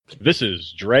This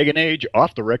is Dragon Age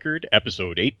Off the Record,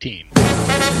 Episode 18.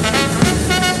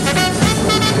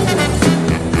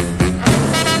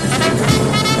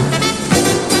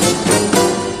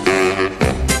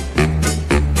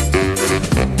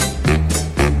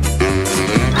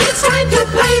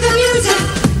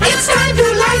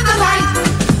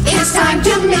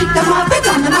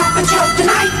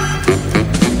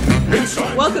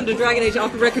 Welcome to Dragon Age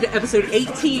Off the Record, Episode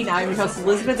 18. I'm your host,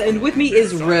 Elizabeth, and with me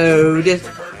is Rode.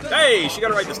 Hey, she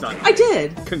got it right this time. I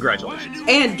did. Congratulations.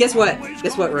 And guess what?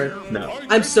 Guess what, Rode? No.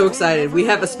 I'm so excited. We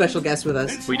have a special guest with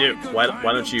us. We do. Why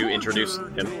don't you introduce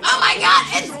him? Oh my god,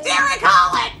 it's Derek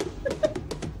Hollan!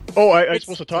 Oh, I'm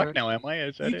supposed to talk now, am I?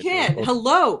 Is that you it? can. Oh.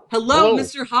 Hello,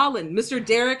 Mr. Hollan. Mr.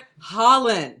 Derek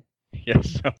Hollan.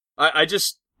 Yes.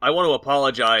 I want to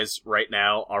apologize right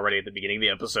now, already at the beginning of the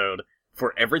episode,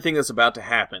 for everything that's about to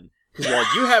happen. Because while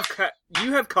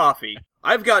you have coffee,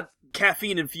 I've got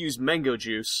caffeine-infused mango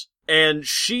juice, and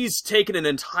she's taken an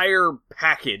entire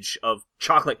package of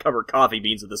chocolate-covered coffee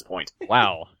beans at this point.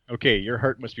 Wow. Okay, your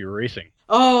heart must be racing.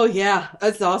 Oh, yeah.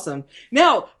 That's awesome.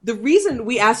 Now, the reason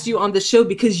we asked you on the show,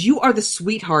 because you are the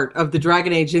sweetheart of the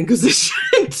Dragon Age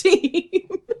Inquisition team.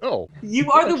 Oh.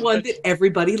 You are the one that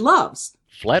everybody loves.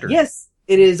 Flattered. Yes.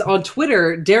 It is on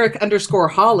Twitter,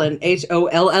 Derek_Hollan,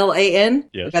 Hollan.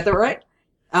 Yes. Got that right?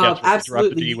 Yes, Absolutely.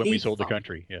 dropped the D when we sold the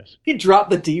country, yes. You dropped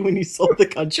the D when you sold the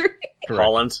country? Correct.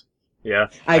 Holland? Yeah.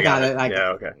 I got it.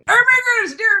 Okay.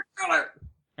 Derek Hollan!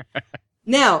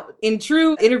 Now, in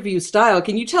true interview style,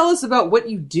 can you tell us about what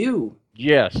you do?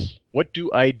 Yes. What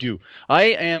do I do? I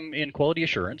am in quality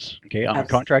assurance. Okay, I'm a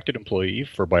contracted employee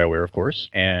for BioWare, of course,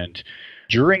 and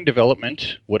during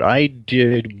development, what I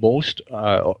did most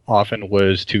often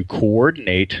was to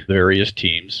coordinate various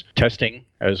teams, testing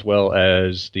as well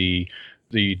as the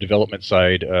development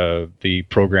side. The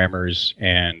programmers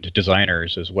and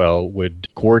designers as well would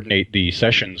coordinate the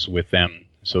sessions with them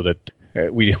so that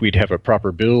we'd have a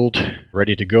proper build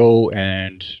ready to go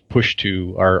and push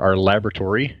to our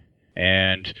laboratory.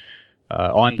 And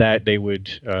on that, they would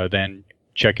then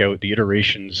check out the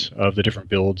iterations of the different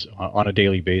builds on a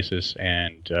daily basis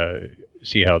and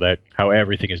see how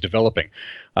everything is developing.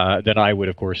 Then I would,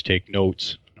 of course, take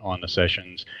notes on the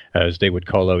sessions as they would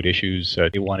call out issues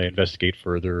they want to investigate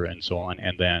further and so on.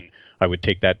 And then I would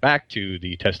take that back to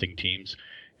the testing teams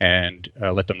and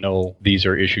let them know these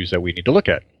are issues that we need to look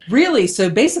at. Really? So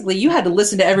basically you had to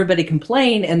listen to everybody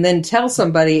complain and then tell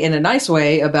somebody in a nice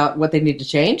way about what they need to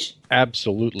change?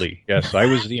 Absolutely. Yes, I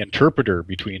was the interpreter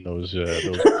between those.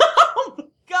 Oh,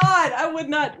 God, I would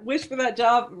not wish for that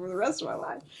job for the rest of my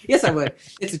life. Yes, I would.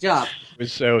 It's a job.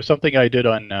 It was something I did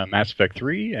on Mass Effect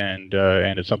 3, and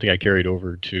it's something I carried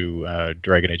over to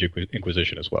Dragon Age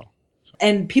Inquisition as well.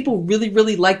 And people really,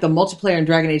 really like the multiplayer in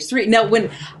Dragon Age 3. Now,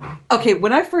 when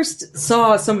I first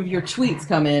saw some of your tweets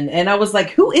come in, and I was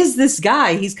like, who is this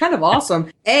guy? He's kind of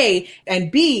awesome. A,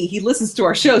 and B, he listens to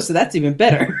our show, so that's even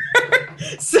better.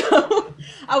 So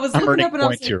I was looking up and I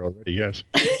was points here already, yes.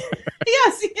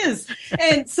 Yes, he is.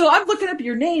 And so I'm looking up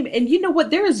your name, and you know what?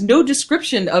 There is no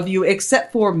description of you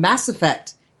except for Mass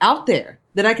Effect out there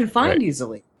that I can find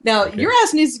easily. Now, your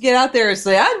ass needs to get out there and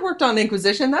say, I worked on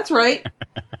Inquisition, that's right.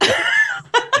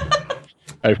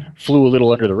 I flew a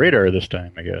little under the radar this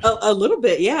time, I guess. A little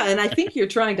bit, yeah. And I think you're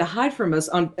trying to hide from us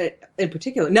in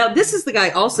particular. Now, this is the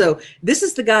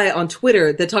guy on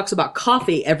Twitter that talks about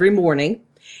coffee every morning,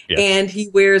 and he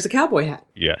wears a cowboy hat.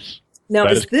 Yes. Now,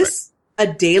 is this a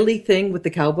daily thing with the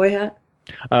cowboy hat?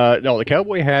 No, the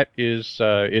cowboy hat is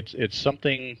it's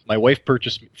something my wife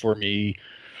purchased for me.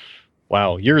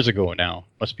 Wow, years ago now.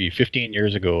 Must be 15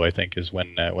 years ago, I think, is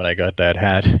when I got that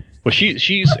hat. Well,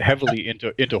 she's heavily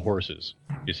into horses,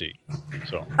 you see.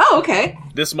 So. Oh, okay.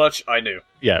 This much I knew.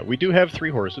 Yeah, we do have 3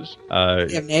 horses.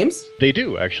 They have names? They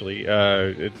do, actually.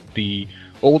 The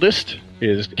oldest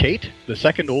is Kate. The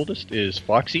second oldest is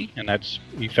Foxy, and that's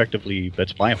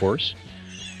my horse.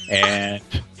 And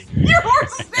your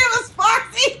horse's name is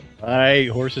Foxy? My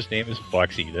horse's name is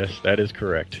Foxy. That is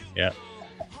correct. Yeah.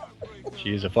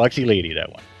 She is a foxy lady,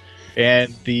 that one.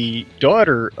 And the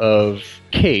daughter of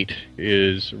Kate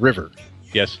is River.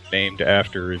 Yes, named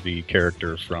after the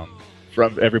character from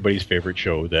everybody's favorite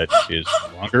show that is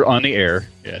no longer on the air.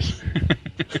 Yes.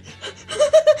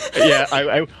 Yeah,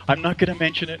 I'm not going to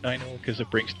mention it, I know, because it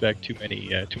brings back too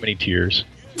many tears.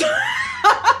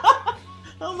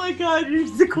 Oh my God, you're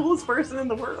the coolest person in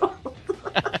the world.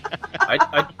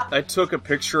 I took a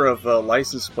picture of a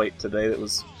license plate today that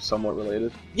was somewhat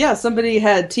related. Yeah, somebody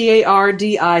had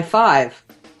TARDI5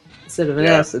 instead of an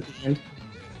S at the end.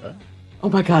 Oh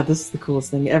my God, this is the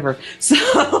coolest thing ever. So,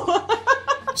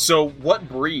 So, what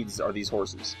breeds are these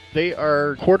horses? They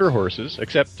are quarter horses,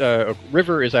 except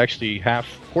River is actually half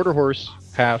quarter horse,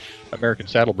 half American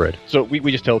saddlebred. So we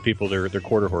just tell people they're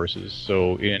quarter horses.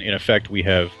 So in effect, we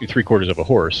have 3/4 of a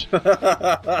horse.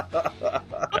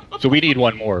 So we need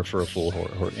one more for a full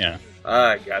horse. Yeah.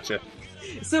 Gotcha.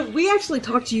 So we actually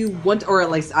talked to you or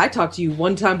at least I talked to you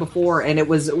one time before, and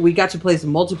we got to play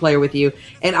some multiplayer with you,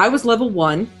 and I was level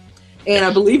 1, and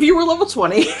I believe you were level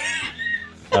 20.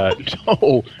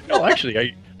 No,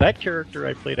 actually, that character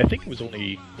I played, I think it was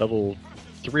only level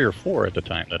 3 or 4 at the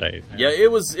time that I... Yeah,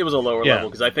 it was a lower level,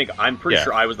 because I'm pretty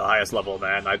sure I was the highest level of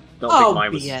that, and I don't think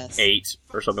mine was 8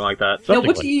 or something like that. Now,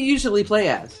 what do you usually play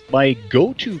as? My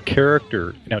go-to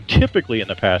character... Now, typically in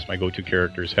the past, my go-to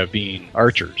characters have been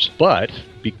archers, but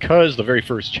because the very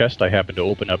first chest I happened to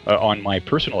open up on my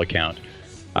personal account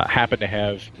happened to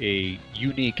have a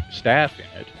unique staff in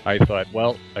it, I thought,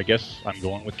 well, I guess I'm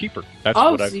going with Keeper.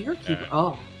 That's you're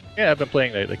Keeper. Yeah, I've been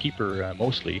playing the Keeper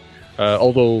mostly.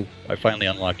 Although I finally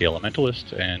unlocked the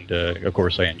Elementalist, and of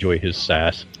course I enjoy his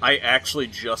sass. I actually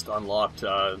just unlocked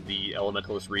the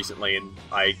Elementalist recently, and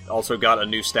I also got a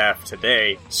new staff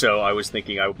today, so I was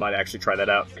thinking I might actually try that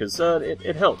out, because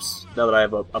it helps. Now that I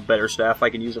have a better staff, I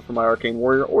can use it for my Arcane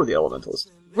Warrior or the Elementalist.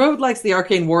 Road likes the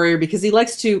Arcane Warrior because he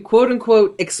likes to,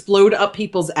 quote-unquote, explode up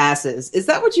people's asses. Is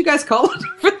that what you guys call it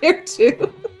over there,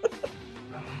 too?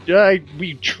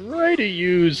 We try to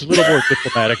use a little more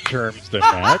diplomatic terms than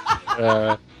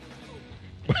that.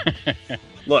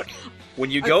 Look,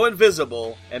 when you go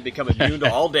invisible and become immune to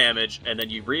all damage, and then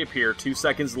you reappear 2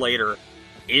 seconds later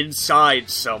inside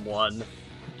someone...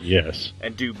 Yes.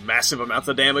 And do massive amounts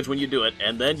of damage when you do it,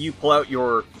 and then you pull out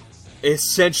your...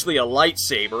 essentially a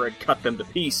lightsaber and cut them to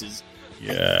pieces.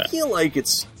 Yeah. I feel like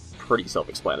it's pretty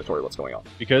self-explanatory what's going on.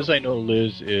 Because I know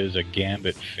Liz is a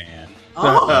Gambit fan,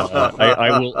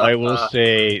 I will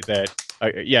say that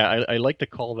I like to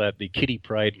call that the Kitty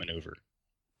Pryde maneuver.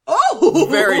 Oh,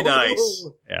 very nice.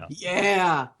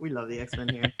 Yeah, we love the X-Men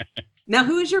here. Now,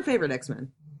 who is your favorite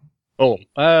X-Men?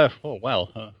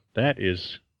 Wow, that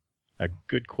is a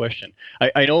good question.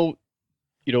 I know.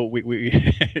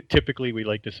 We typically we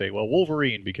like to say, well,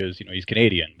 Wolverine, because he's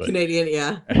Canadian, but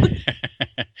yeah,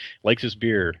 likes his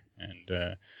beer,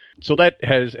 and so that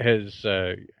has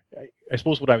I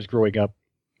suppose when I was growing up,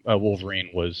 Wolverine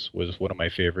was one of my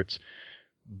favorites,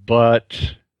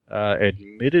 but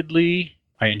admittedly,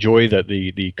 I enjoy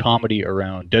the comedy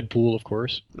around Deadpool, of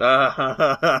course.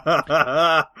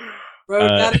 Got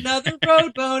another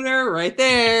road boner right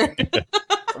there.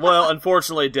 Well,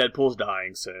 unfortunately, Deadpool's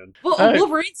dying soon. Well,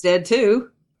 Wolverine's dead,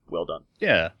 too. Well done.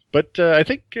 Yeah, but I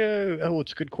think,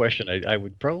 it's a good question. I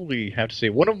would probably have to say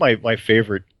one of my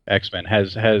favorite X-Men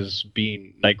has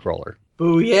been Nightcrawler.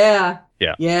 Oh, yeah.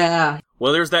 Yeah. Yeah.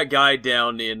 Well, there's that guy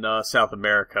down in South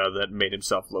America that made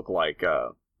himself look like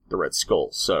the Red Skull,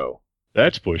 so...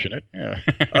 That's pushing it, yeah.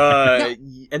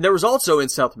 And there was also in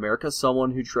South America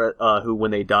someone who,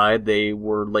 when they died, they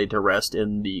were laid to rest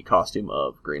in the costume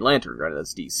of Green Lantern. Granted,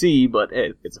 that's DC, but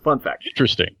it's a fun fact.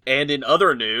 Interesting. And in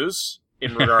other news,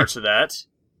 in regards to that,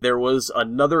 there was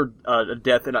another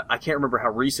death, and I can't remember how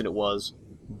recent it was,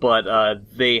 but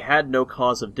they had no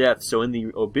cause of death, so in the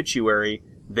obituary,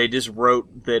 they just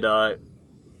wrote that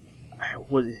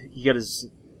he got his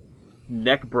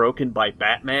neck broken by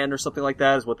Batman or something like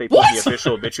that is what they put in the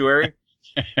official obituary.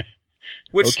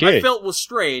 Which I felt was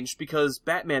strange because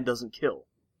Batman doesn't kill.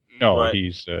 No, but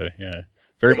he's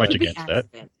very much against that.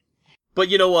 But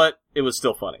you know what? It was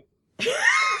still funny.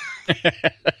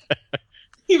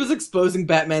 He was exposing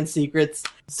Batman's secrets.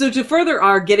 So to further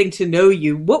our getting to know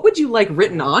you, what would you like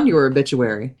written on your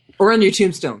obituary? Or on your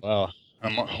tombstone? Well,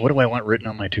 what do I want written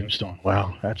on my tombstone?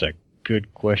 Wow, that's a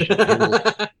good question.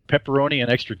 Pepperoni and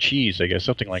extra cheese, I guess,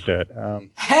 something like that.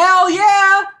 Hell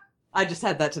yeah! I just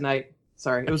had that tonight.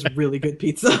 Sorry, it was really good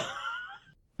pizza.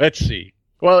 Let's see.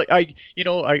 Well,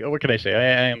 what can I say?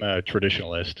 I am a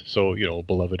traditionalist, so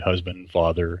beloved husband,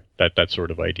 father, that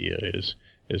sort of idea is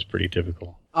pretty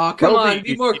typical. Oh, come on,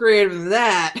 be more creative than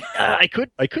that. I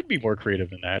could be more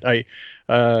creative than that.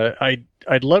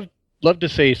 I'd love to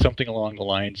say something along the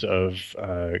lines of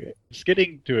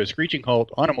skidding to a screeching halt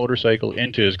on a motorcycle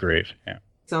into his grave. Yeah.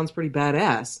 Sounds pretty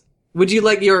badass. Would you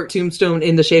like your tombstone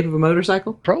in the shape of a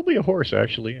motorcycle? Probably a horse,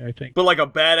 actually, I think. But like a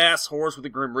badass horse with a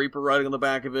Grim Reaper riding on the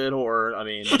back of it, or, I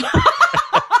mean...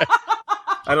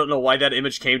 I don't know why that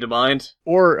image came to mind.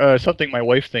 Or something my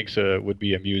wife thinks would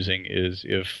be amusing is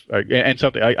if... and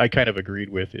something I kind of agreed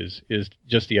with is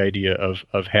just the idea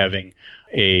of having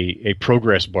a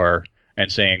progress bar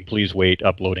and saying, please wait,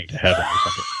 uploading to heaven or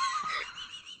something.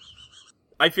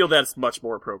 I feel that's much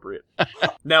more appropriate.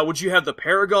 Now, would you have the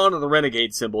Paragon or the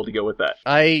Renegade symbol to go with that?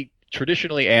 I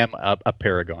traditionally am a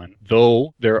Paragon,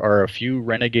 though there are a few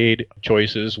Renegade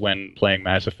choices when playing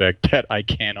Mass Effect that I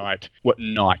cannot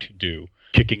not do.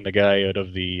 Kicking the guy out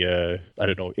of the,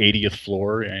 80th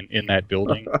floor and in that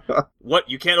building. What?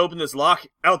 You can't open this lock?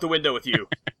 Out the window with you.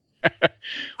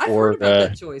 I've heard about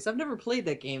that choice. I've never played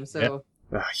that game, so... Yeah.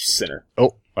 You sinner.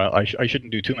 Oh, well, I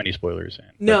shouldn't do too many spoilers.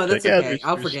 No, that's okay.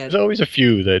 I'll forget. There's always a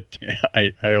few that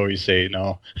I always say,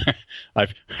 no,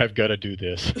 I've got to do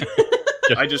this.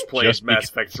 I just played Mass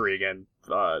Effect 3 again,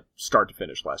 start to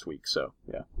finish last week, so,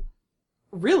 yeah.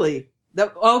 Really?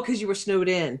 Because you were snowed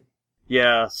in.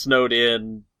 Yeah, snowed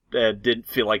in, didn't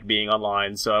feel like being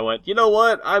online, so I went, you know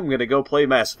what, I'm gonna go play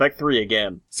Mass Effect 3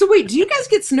 again. So wait, do you guys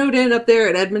get snowed in up there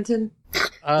at Edmonton? Is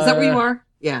that where you are?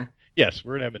 Yeah. Yes,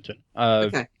 we're in Edmonton.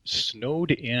 Okay.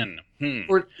 Snowed in.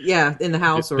 Or in the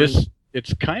house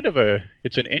It's kind of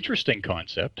it's an interesting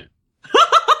concept.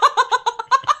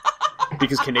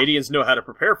 Because Canadians know how to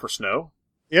prepare for snow.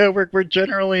 Yeah, we're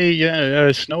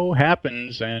generally snow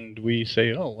happens and we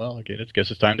say, oh well, okay, I guess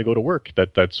it's time to go to work.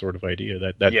 That sort of idea,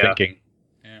 that thinking.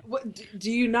 Yeah. What,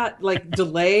 do you not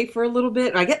delay for a little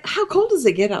bit? How cold does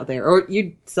it get out there? Or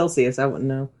you Celsius? I wouldn't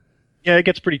know. Yeah, it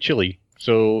gets pretty chilly.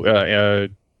 So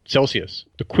Celsius.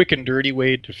 The quick and dirty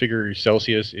way to figure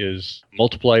Celsius is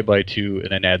multiply by 2 and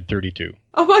then add 32.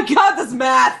 Oh my God, that's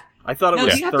math! I thought it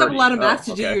was 30. Do you have to have a lot of math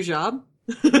to do your job?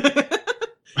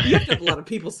 You have to have a lot of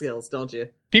people skills, don't you?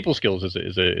 People skills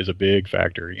is a big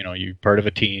factor. You know, you're part of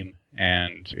a team,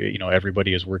 and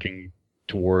everybody is working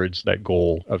towards that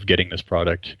goal of getting this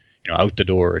product out the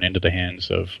door and into the hands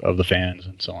of the fans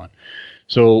and so on.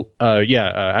 So,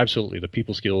 absolutely. The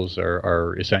people skills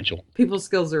are essential. People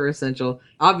skills are essential.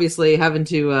 Obviously, having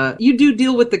to, you do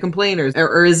deal with the complainers,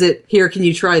 or is it, here, can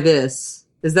you try this?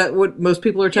 Is that what most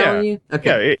people are telling you?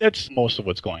 Okay. Yeah, that's most of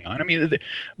what's going on. I mean,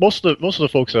 most of the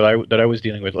folks that I was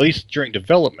dealing with, at least during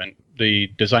development,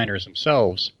 the designers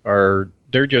themselves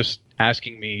they're just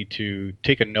asking me to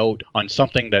take a note on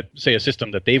something that, say, a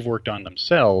system that they've worked on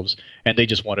themselves, and they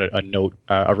just want a note,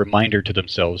 a reminder to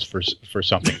themselves for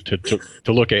something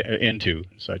to look into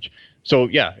and such. So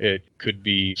yeah, it could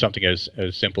be something as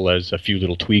simple as a few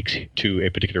little tweaks to a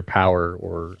particular power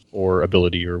or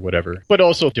ability or whatever, but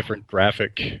also different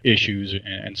graphic issues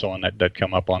and so on that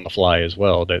come up on the fly as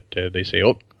well, that they say,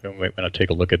 oh, I'm going to take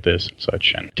a look at this and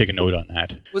such, and take a note on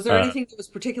that. Was there anything that was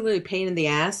particularly a pain in the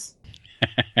ass?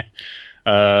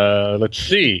 Let's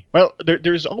see. Well,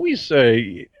 there's always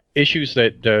issues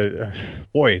that,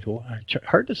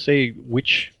 hard to say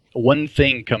which one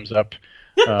thing comes up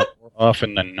more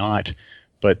often than not.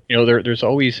 But there's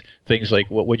always things like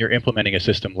when you're implementing a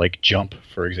system like jump,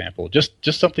 for example, just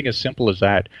something as simple as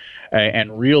that,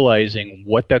 and realizing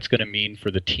what that's going to mean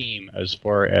for the team as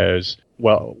far as,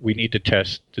 well, we need to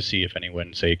test to see if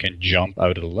anyone, say, can jump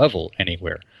out of the level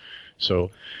anywhere.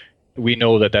 So we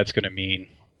know that that's going to mean,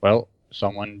 well,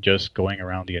 someone just going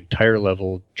around the entire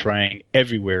level, trying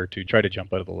everywhere to try to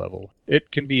jump out of the level.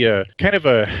 It can be a kind of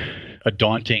a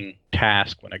daunting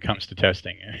task when it comes to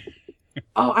testing.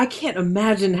 Oh, I can't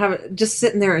imagine just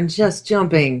sitting there and just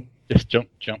jumping. Just jump.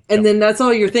 And then that's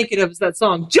all you're thinking of is that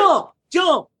song, jump,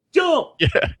 jump, jump. Yeah.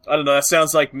 I don't know, that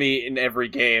sounds like me in every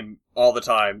game, all the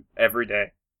time, every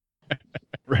day.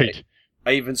 Right.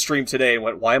 I even streamed today and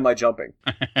went, why am I jumping?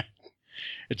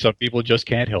 And some people just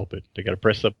can't help it. They got to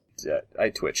press the... Yeah, I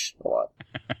twitch a lot.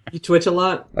 You twitch a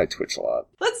lot? I twitch a lot.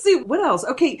 Let's see, what else?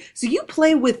 Okay, so you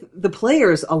play with the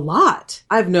players a lot,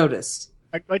 I've noticed.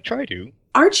 I try to.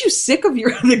 Aren't you sick of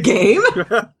the game?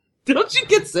 Don't you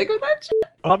get sick of that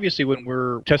shit? Obviously, when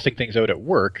we're testing things out at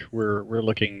work, we're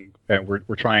looking and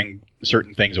we're trying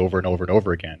certain things over and over and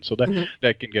over again. So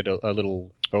that can get a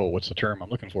little, what's the term I'm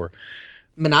looking for?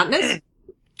 Monotonous?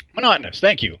 Monotonous,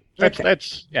 thank you. That's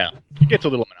it gets a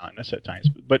little monotonous at times.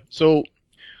 But so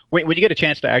when you get a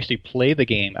chance to actually play the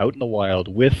game out in the wild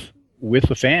with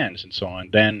the fans and so on,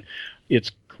 then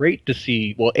it's great to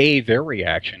see, well, their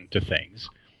reaction to things.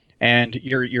 And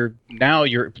you're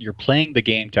playing the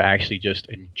game to actually just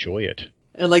enjoy it.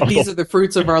 And these are the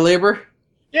fruits of our labor?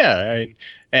 Yeah,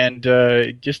 and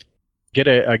just get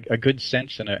a good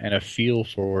sense and a feel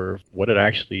for what it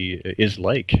actually is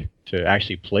like to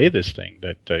actually play this thing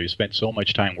that you spent so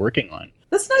much time working on.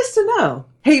 That's nice to know.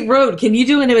 Hey, Rode, can you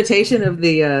do an imitation of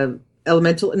the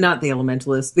not the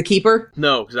Elementalist, the Keeper?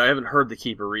 No, because I haven't heard the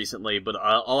Keeper recently, but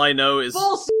all I know is...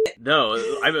 Bullshit! No,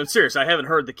 I'm serious, I haven't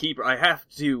heard the Keeper. I have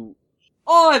to...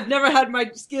 Oh, I've never had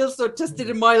my skills so tested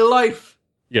in my life!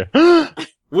 Yeah.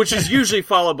 Which is usually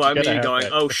followed by me going,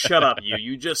 oh, shut up,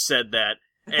 you just said that,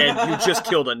 and you just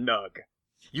killed a nug.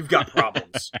 You've got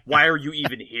problems. Why are you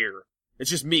even here? It's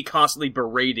just me constantly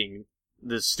berating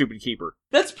this stupid keeper.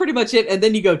 That's pretty much it. And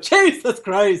then you go, Jesus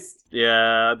Christ.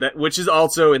 Yeah, which is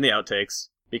also in the outtakes,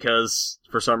 because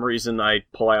for some reason I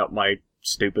pull out my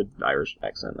stupid Irish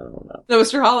accent. I don't know. No,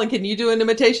 Mr. Holland, can you do an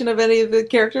imitation of any of the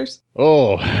characters?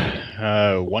 Oh,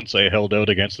 once I held out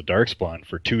against the Darkspawn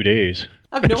for 2 days.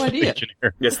 I have no idea.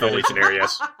 Legionnaire. Yes, the Legionnaire,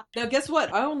 yes. Now, guess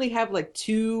what? I only have like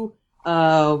 2,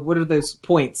 what are those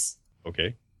points?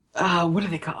 Okay. What are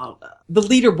they called? The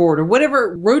leaderboard or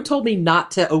whatever. Rode told me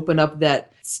not to open up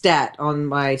that stat on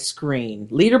my screen.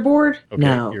 Leaderboard? Okay.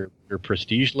 No. Your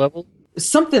prestige level?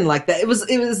 Something like that. It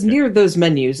was near those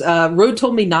menus. Rode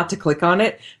told me not to click on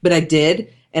it, but I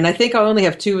did. And I think I only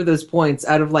have 2 of those points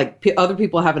out of like other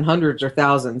people having hundreds or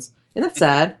thousands. And that's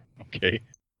sad. Okay.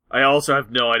 I also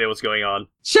have no idea what's going on.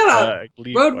 Shut up!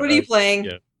 Rode, what are you playing?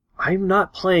 Yeah. I'm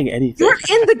not playing anything. You're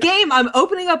in the game. I'm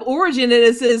opening up Origin and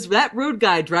it says that Road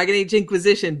Guy, Dragon Age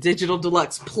Inquisition, Digital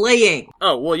Deluxe, playing.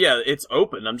 Oh, well, yeah, it's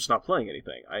open. I'm just not playing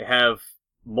anything. I have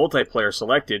multiplayer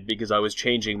selected because I was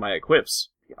changing my equips.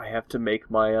 I have to make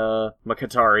my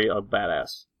Qatari a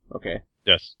badass. Okay.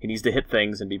 Yes. He needs to hit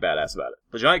things and be badass about it.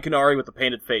 The giant Qunari with the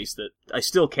painted face that I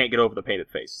still can't get over the painted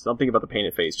face. Something about the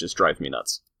painted face just drives me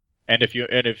nuts. And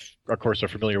if of course, are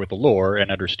familiar with the lore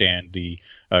and understand the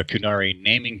Qunari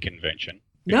naming convention.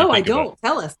 No, I don't.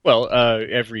 Tell us. Well,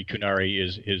 every Qunari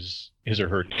is his or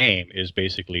her name is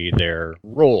basically their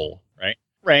role, right?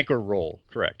 Rank or role,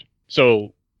 correct.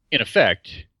 So, in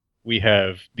effect, we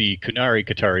have the Qunari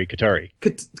Qatari.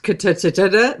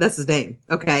 That's his name.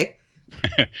 Okay.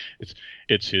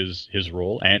 It's his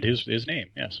role and his name,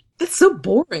 yes. That's so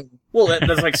boring. Well,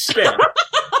 that's like Sten.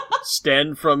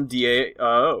 Sten from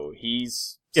DAO.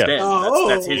 He's Sten. Yeah.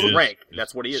 That's his rank.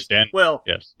 That's what he is. Sten. Well,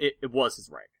 yes. It was his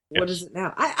rank. What is it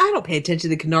now? I don't pay attention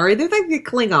to Qunari. They're like the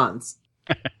Klingons.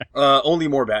 Only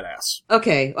more badass.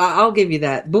 Okay, I'll give you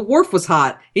that. But Worf was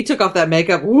hot. He took off that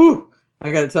makeup. Woo!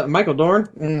 I gotta tell Michael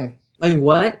Dorn. I mean,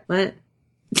 what? What?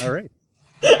 All right.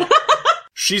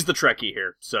 She's the Trekkie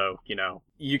here, so,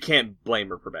 you can't blame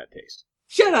her for bad taste.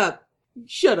 Shut up.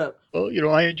 Well,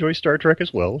 I enjoy Star Trek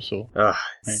as well, so.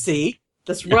 See?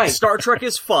 That's right. Star Trek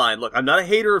is fine. Look, I'm not a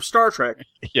hater of Star Trek.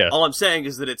 Yeah. All I'm saying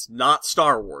is that it's not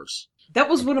Star Wars. That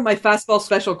was one of my fastball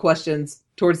special questions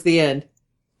towards the end.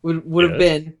 Would have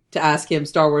been to ask him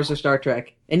Star Wars or Star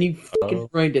Trek. And you fucking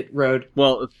ruined it, Rode.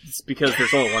 Well, it's because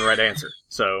there's only one right answer.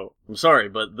 So, I'm sorry,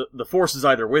 but the Force is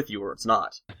either with you or it's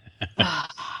not.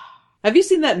 Have you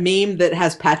seen that meme that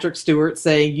has Patrick Stewart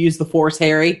saying, "Use the Force,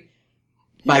 Harry"?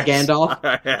 By Gandalf?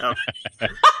 I have.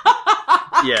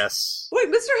 Yes. Wait,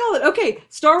 Mr. Holland, okay,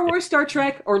 Star Wars, Star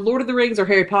Trek, or Lord of the Rings, or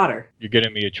Harry Potter? You're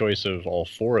getting me a choice of all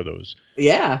 4 of those.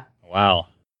 Yeah. Wow.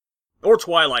 Or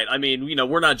Twilight. I mean,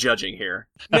 we're not judging here.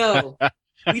 No.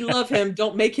 We love him.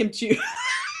 Don't make him choose.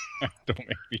 Don't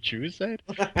make me choose that?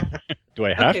 Do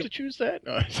I have to choose that?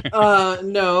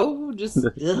 No. Just...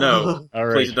 No. All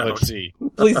right, Please don't. let's see.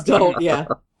 Please don't, yeah.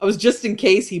 I was just in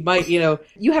case he might, you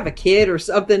have a kid or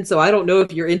something, so I don't know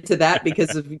if you're into that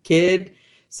because of your kid.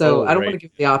 So I don't want to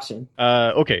give the option.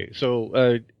 Okay,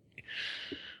 so,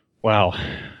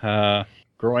 wow.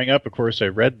 Growing up, of course, I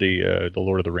read the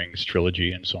Lord of the Rings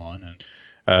trilogy and so on,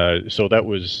 and so that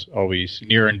was always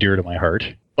near and dear to my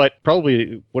heart. But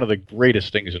probably one of the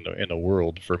greatest things in the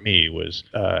world for me was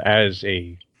as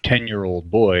a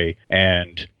 10-year-old boy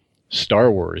and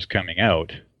Star Wars coming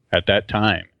out at that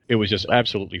time. It was just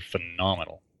absolutely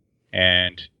phenomenal.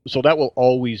 And so that will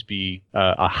always be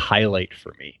a highlight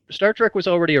for me. Star Trek was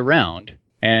already around,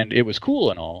 and it was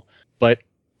cool and all, but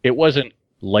it wasn't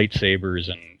lightsabers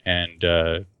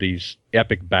and these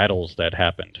epic battles that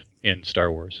happened in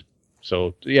Star Wars.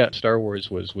 So, yeah, Star Wars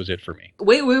was it for me.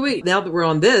 Wait. Now that we're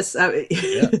on this,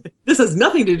 this has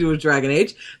nothing to do with Dragon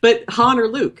Age, but Han or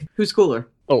Luke? Who's cooler?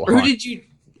 Oh, or Han. who did you...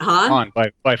 Han?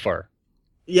 Han, by far.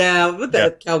 Yeah, with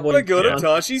that cowboy. I go to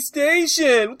Tashi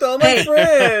Station with all my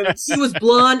friends. He was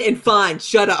blonde and fine.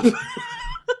 Shut up.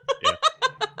 Yeah.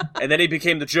 And then he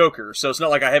became the Joker, so it's not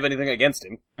like I have anything against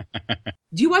him.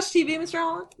 Do you watch TV, Mr.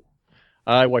 Holland?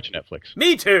 I watch Netflix.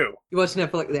 Me too! You watch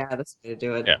Netflix? Yeah, that's the way to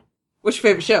do it. Yeah. What's your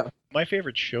favorite show? My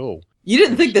favorite show. You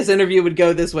didn't think this interview would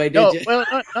go this way, did you? Well,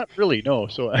 not really, no.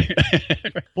 So,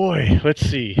 boy, let's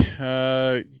see.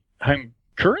 I'm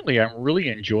really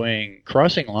enjoying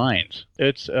Crossing Lines.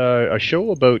 It's a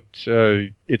show about,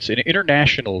 it's an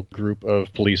international group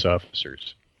of police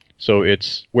officers. So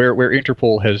it's where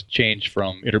Interpol has changed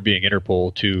from being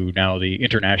Interpol to now the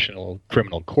International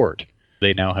Criminal Court.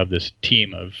 They now have this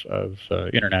team of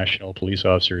international police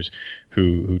officers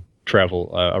who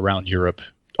travel around Europe,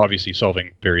 obviously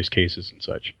solving various cases and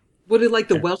such. What did like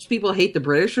the Welsh people hate the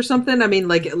British or something? I mean,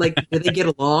 like did they get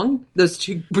along? Those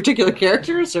two particular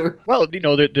characters, or Well,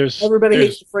 there's everybody there's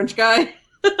hates the French guy?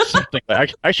 something.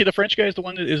 Actually, the French guy is the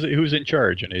one who's in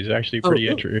charge, and he's actually pretty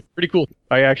cool.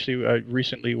 I actually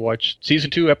recently watched season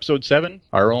 2, episode 7.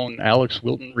 Our own Alex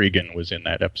Wilton Regan was in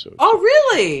that episode. Oh,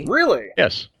 really? Really?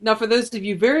 Yes. Now, for those of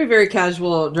you very, very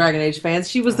casual Dragon Age fans,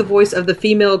 she was the voice of the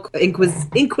female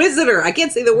Inquisitor. I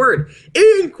can't say the word.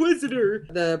 Inquisitor.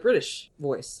 The British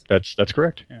voice. That's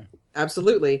correct. Yeah.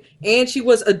 Absolutely. And she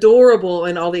was adorable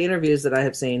in all the interviews that I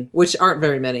have seen, which aren't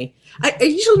very many. I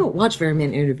usually don't watch very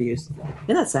many interviews.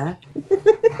 Isn't that sad?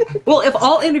 Well, if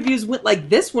all interviews went like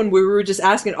this one, where we were just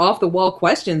asking off-the-wall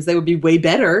questions, they would be way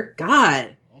better.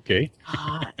 God. Okay.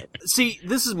 God. See,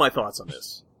 this is my thoughts on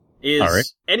this. All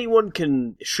right. Anyone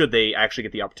can, should they actually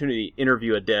get the opportunity,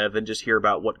 interview a dev and just hear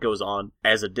about what goes on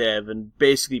as a dev and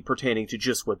basically pertaining to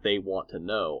just what they want to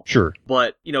know. Sure.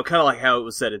 But, kind of like how it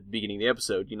was said at the beginning of the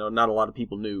episode, not a lot of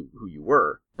people knew who you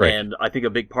were. Right. And I think a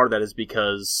big part of that is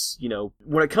because,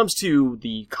 when it comes to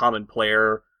the common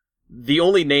player, the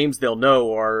only names they'll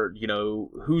know are,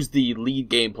 who's the lead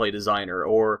gameplay designer,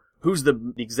 or who's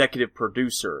the executive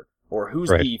producer, or who's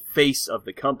Right. the face of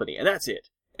the company, and that's it.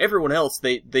 Everyone else,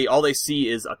 they all they see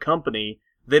is a company.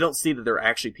 They don't see that there are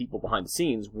actually people behind the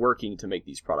scenes working to make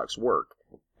these products work.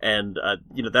 And,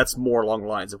 that's more along the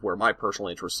lines of where my personal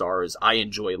interests are, is I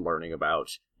enjoy learning about,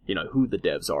 who the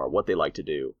devs are, what they like to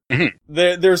do. Mhm.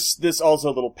 There's this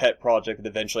also little pet project that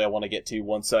eventually I want to get to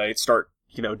once I start,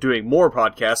 doing more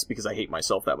podcasts, because I hate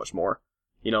myself that much more.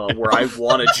 Where I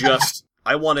want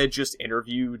to just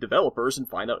interview developers and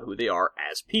find out who they are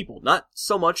as people. Not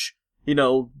so much,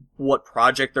 what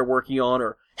project they're working on,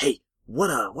 or, hey,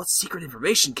 what secret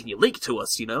information can you leak to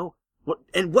us, what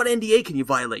NDA can you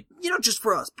violate, just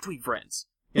for us, between friends.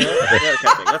 That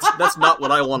kind of thing. That's not what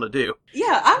I want to do.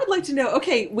 Yeah, I would like to know,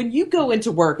 okay, when you go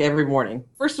into work every morning,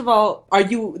 first of all, are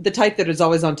you the type that is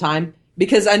always on time?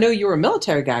 Because I know you're a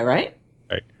military guy, right?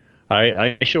 Right.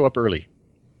 I show up early.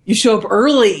 You show up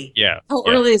early. Yeah. How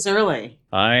yeah. early is early?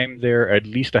 I'm there at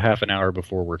least a half an hour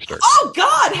before work starts. Oh,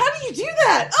 God! How do you do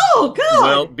that? Oh, God!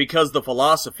 Well, because the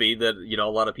philosophy that, a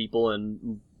lot of people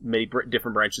in many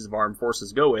different branches of armed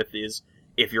forces go with is,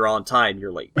 if you're on time,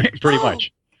 you're late. Pretty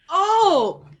much.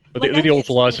 Oh! But Like, the old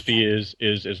philosophy is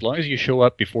as long as you show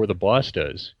up before the boss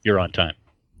does, you're on time.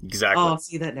 Exactly. Oh,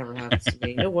 see, that never happens to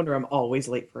me. No wonder I'm always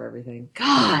late for everything.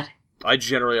 God! I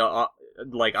generally, I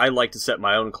like to set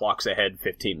my own clocks ahead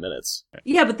 15 minutes.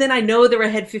 Yeah, but then I know they're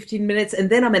ahead 15 minutes,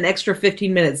 and then I'm an extra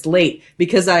 15 minutes late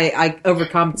because I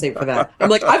overcompensate for that. I'm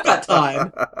like, I've got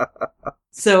time.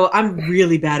 So I'm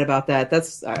really bad about that.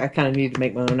 I kind of need to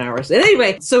make my own hours. And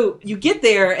anyway, so you get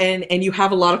there and you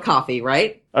have a lot of coffee,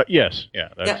 right? Yes. Yeah.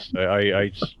 That's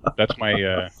that's my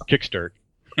kickstart.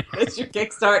 That's your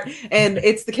kickstart. And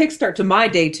it's the kickstart to my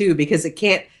day, too, because it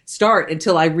can't start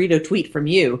until I read a tweet from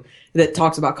you that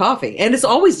talks about coffee. And it's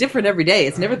always different every day.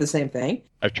 It's never the same thing.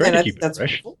 I've tried to keep it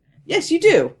fresh. Cool. Yes, you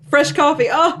do. Fresh coffee.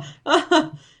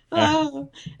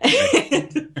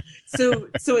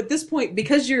 So at this point,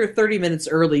 because you're 30 minutes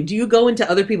early, do you go into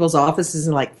other people's offices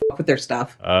and like fuck with their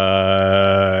stuff?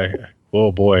 Oh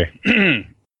boy.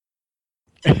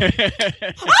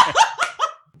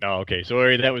 No, okay.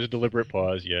 Sorry, that was a deliberate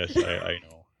pause. Yes, I know.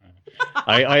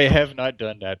 I have not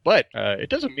done that, but it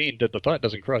doesn't mean that the thought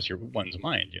doesn't cross one's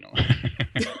mind,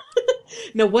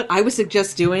 No, what I would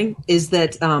suggest doing is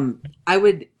that I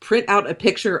would print out a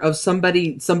picture of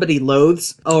somebody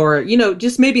loathes, or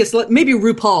just maybe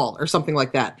RuPaul or something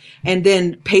like that, and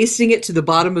then pasting it to the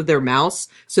bottom of their mouse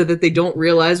so that they don't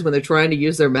realize when they're trying to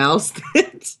use their mouse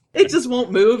that it just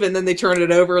won't move, and then they turn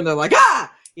it over and they're like,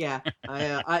 ah, yeah,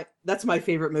 I that's my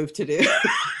favorite move to do.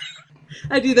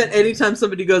 I do that anytime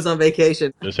somebody goes on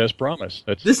vacation. This has promise.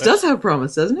 This does have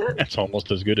promise, doesn't it? That's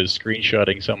almost as good as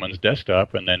screenshotting someone's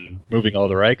desktop and then moving all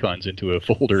their icons into a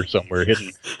folder somewhere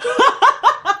hidden.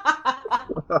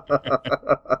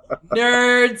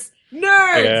 Nerds!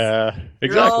 Yeah, exactly.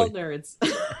 You're all nerds.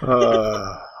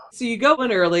 So you go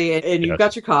in early and you've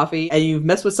got your coffee and you've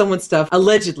messed with someone's stuff,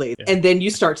 allegedly, and then you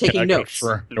start taking notes.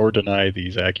 Confirm nor deny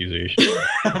these accusations.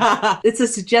 It's a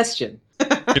suggestion.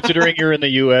 Considering you're in the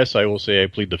U.S., I will say I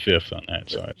plead the fifth on that.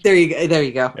 So There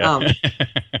you go. Yeah.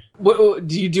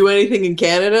 Do you do anything in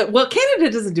Canada? Well,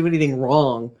 Canada doesn't do anything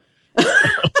wrong.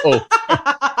 Oh,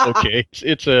 okay.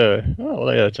 It's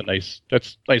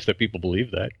that's nice that people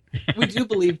believe that. We do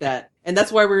believe that, and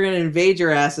that's why we're going to invade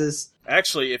your asses.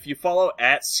 Actually, if you follow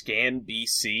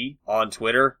 @ScanBC on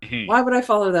Twitter, Why would I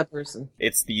follow that person?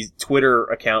 it's the Twitter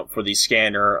account for the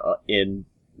scanner in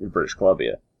British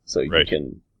Columbia, so Right.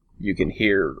 you can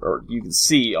hear or you can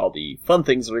see all the fun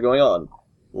things that are going on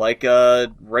Like,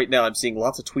 right now I'm seeing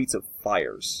lots of tweets of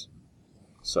fires.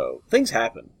 So, things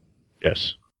happen.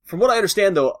 Yes. From what I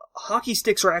understand, though, hockey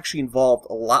sticks are actually involved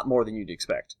a lot more than you'd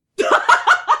expect.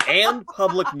 And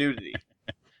public nudity.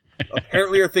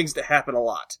 Apparently are things that happen a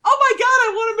lot. Oh my god,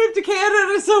 I want to move to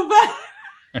Canada so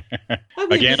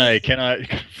bad! Again, I cannot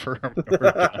confirm or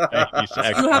deny these Do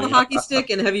you have a hockey stick,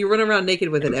 and have you run around naked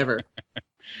with it ever?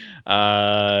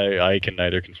 I can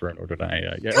neither confirm nor deny.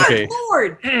 Yeah, Good okay.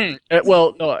 Lord!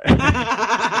 Well, no.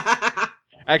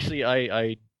 Actually,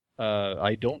 I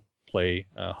don't play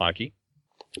hockey.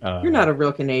 You're not a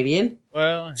real Canadian.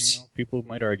 Well, people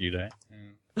might argue that.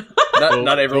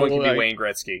 Not everyone can be Wayne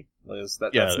Gretzky, Liz.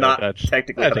 That's not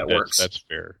technically how that works. That's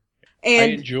fair.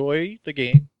 And I enjoy the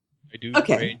game. I do.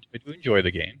 Okay. I do enjoy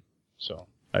the game. So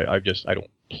I don't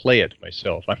play it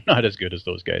myself. I'm not as good as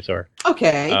those guys are.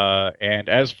 okay. And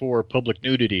as for public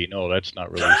nudity, no, that's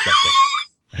not really something.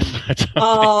 That's not something.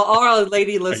 Oh, our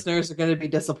lady listeners are going to be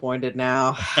disappointed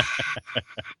now.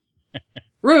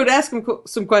 Rude, ask them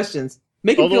some questions.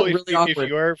 Make them feel really awkward. If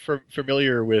you are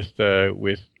familiar with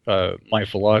my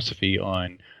philosophy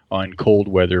on cold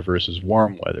weather versus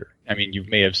warm weather, I mean, you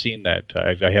may have seen that.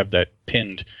 I have that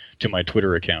pinned to my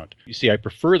Twitter account. You see, I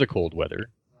prefer the cold weather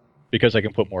because I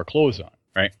can put more clothes on,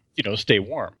 right? Stay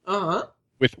warm. Uh-huh.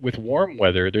 With warm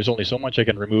weather, there's only so much I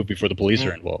can remove before the police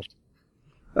are involved.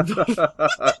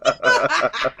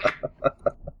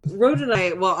 Rode and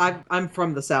I, well, I'm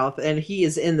from the South, and he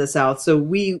is in the South, so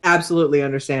we absolutely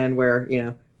understand where,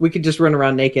 we could just run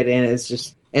around naked, and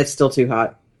it's still too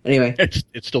hot. Anyway.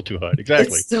 It's still too hot,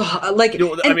 exactly. It's still hot.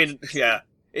 Yeah.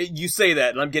 You say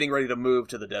that, and I'm getting ready to move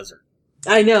to the desert.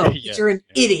 I know. Yeah. You're an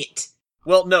idiot.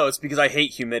 Well, no, it's because I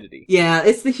hate humidity. Yeah,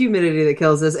 it's the humidity that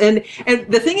kills us. And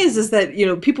the thing is that,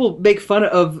 people make fun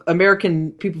of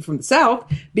American people from the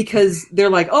South because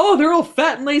they're like, oh, they're all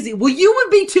fat and lazy. Well, you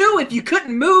would be too if you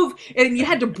couldn't move and you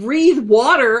had to breathe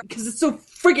water because it's so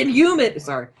freaking humid.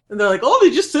 Sorry. And they're like, oh,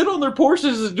 they just sit on their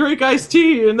porches and drink iced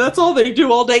tea and that's all they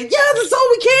do all day. Yeah, that's all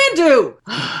we can do.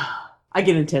 I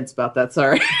get intense about that,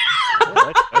 sorry.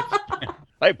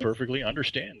 I perfectly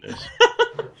understand this.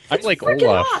 I'm like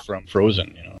Olaf from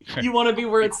Frozen, You want to be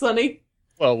where it's sunny?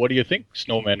 Well, what do you think,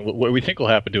 snowman? What do we think will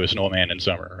happen to a snowman in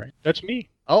summer, right? That's me.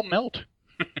 I'll melt.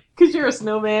 Because you're a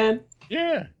snowman?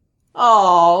 Yeah.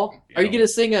 Oh, are you going to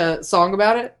sing a song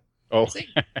about it? Oh,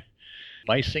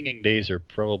 my singing days are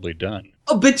probably done.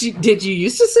 Oh, but did you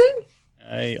used to sing?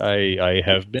 I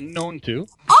have been known to.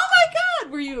 Oh my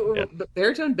God! Were you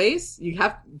baritone, bass? You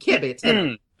can't be a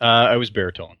tenor. I was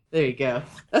baritone. There you go.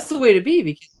 That's the way to be.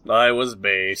 Because I was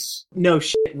bass. no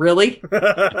shit, really?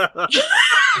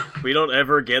 We don't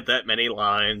ever get that many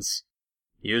lines.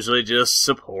 Usually just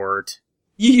support.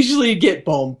 You usually get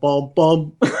bum, bum,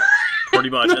 bum. Pretty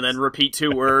much, and then repeat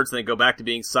 2 words, and then go back to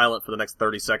being silent for the next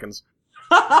 30 seconds.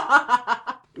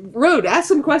 Rude, ask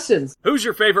some questions. Who's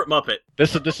your favorite Muppet?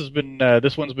 This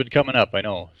one's been coming up, I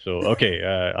know. So okay,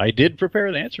 I did prepare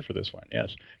an answer for this one,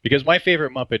 yes, because my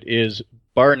favorite Muppet is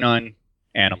bar none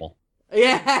Animal.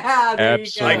 Yeah, there Absolutely,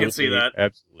 you go. I can see that.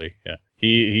 Absolutely, yeah.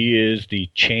 He is the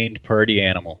chained party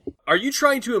animal. Are you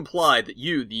trying to imply that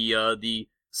you, the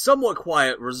somewhat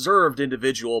quiet, reserved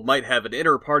individual, might have an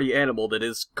inner party animal that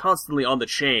is constantly on the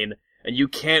chain, and you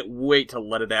can't wait to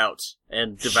let it out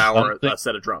and devour a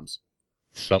set of drums?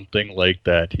 Something like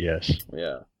that, yes.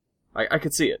 Yeah. I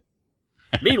could see it.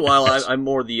 Meanwhile, I'm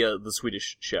more the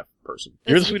Swedish chef person.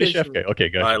 You're the Swedish chef guy. Okay,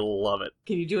 good. I love it.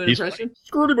 Can you do an impression?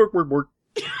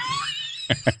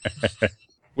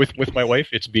 With my wife,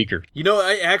 it's Beaker.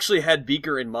 I actually had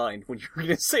Beaker in mind when you were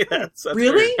going to say that. So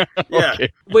Really? Yeah.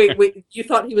 Okay. Wait, you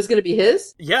thought he was going to be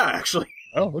his? Yeah, actually.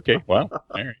 Oh, okay. Wow. All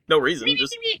right. No reason.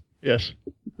 Just Yes.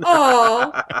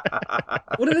 Oh,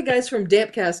 one of the guys from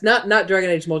Dampcast, not Dragon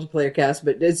Age Multiplayer Cast,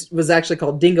 but it was actually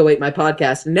called Dingo Ate My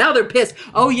Podcast, and now they're pissed.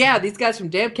 Oh yeah, these guys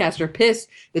from Dampcast are pissed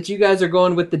that you guys are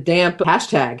going with the damp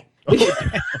hashtag.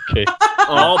 Okay.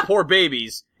 Oh, poor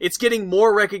babies. It's getting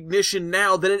more recognition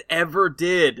now than it ever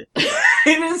did.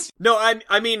 It is. No,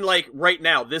 I mean, like, right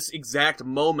now, this exact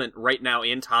moment right now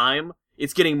in time,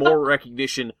 it's getting more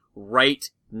recognition right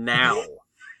now.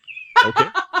 Okay.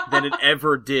 Than it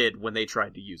ever did when they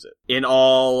tried to use it. In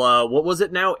all, what was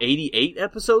it now? 88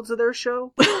 episodes of their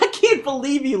show? I can't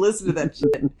believe you listen to that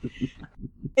shit.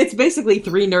 It's basically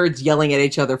 3 nerds yelling at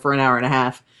each other for an hour and a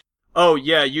half. Oh,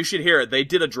 yeah, you should hear it. They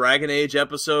did a Dragon Age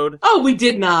episode. Oh, we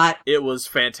did not. It was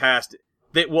fantastic.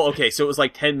 Okay, so it was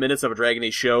like 10 minutes of a Dragon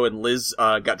Age show, and Liz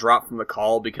got dropped from the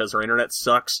call because her internet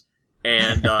sucks.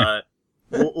 And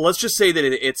let's just say that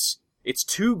it's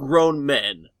 2 grown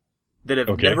men that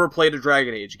have never played a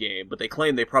Dragon Age game, but they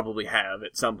claim they probably have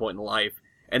at some point in life.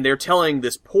 and they're telling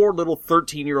this poor little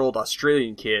 13-year-old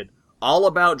Australian kid all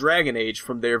about Dragon Age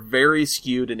from their very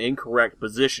skewed and incorrect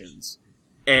positions.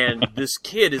 And this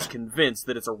kid is convinced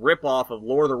that it's a rip-off of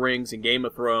Lord of the Rings and Game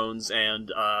of Thrones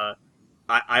and,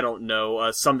 I don't know,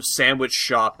 some sandwich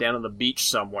shop down on the beach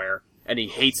somewhere, and he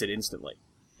hates it instantly.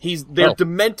 They're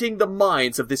dementing the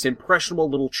minds of this impressionable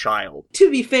little child. To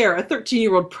be fair, a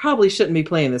 13-year-old probably shouldn't be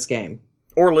playing this game.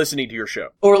 Or listening to your show.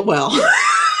 Or, well...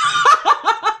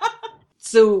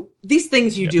 So, these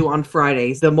things you do on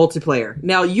Fridays, the multiplayer.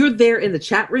 Now, you're there in the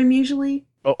chat room usually?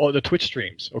 Oh, the Twitch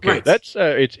streams. Okay, right. That's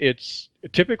it's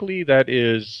typically that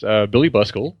is Billy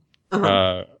Buskell,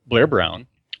 Blair Brown,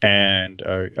 and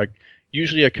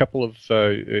usually a couple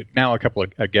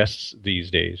of guests these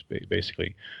days,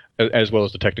 basically, as well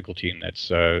as the technical team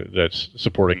that's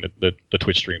supporting the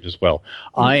Twitch streams as well.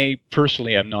 Mm-hmm. I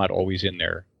personally am not always in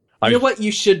there. You know what?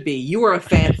 You should be. You are a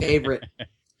fan favorite.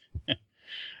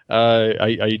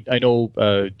 I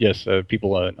know, yes,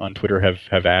 people on Twitter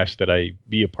have asked that I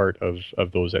be a part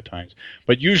of those at times,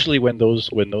 but usually when those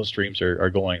streams are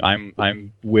going,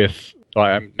 I'm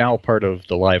now part of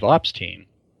the live ops team,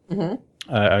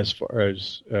 as far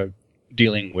as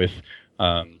dealing with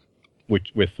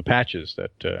the patches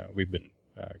that we've been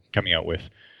coming out with.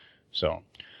 So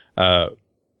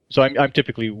I'm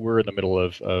typically, we're in the middle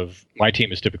of my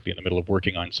team is typically in the middle of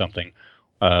working on something.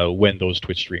 When those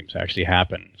Twitch streams actually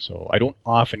happen. So I don't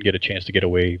often get a chance to get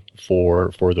away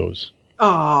for those.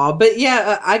 Aw, but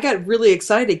yeah, I got really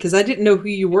excited because I didn't know who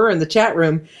you were in the chat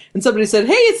room. And somebody said,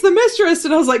 "Hey, it's the mistress."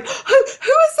 And I was like, who is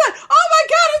that? Oh my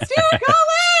God, it's Derek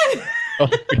Hollan! Oh,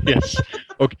 yes.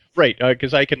 Okay, right,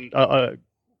 because I can,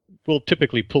 we'll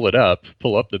typically pull up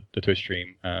the Twitch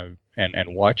stream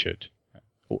and watch it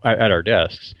at our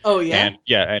desks. Oh, yeah?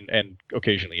 And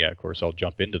occasionally, yeah, of course, I'll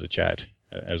jump into the chat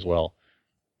as well.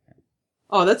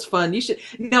 Oh, that's fun. You should.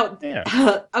 Now,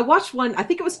 I watched one, I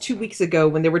think it was 2 weeks ago,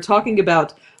 when they were talking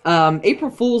about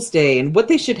April Fool's Day and what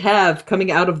they should have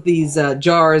coming out of these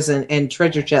jars and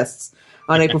treasure chests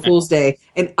on April Fool's Day.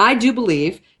 And I do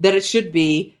believe that it should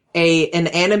be an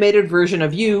animated version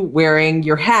of you wearing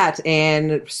your hat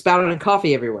and spouting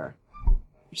coffee everywhere. What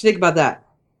do you think about that?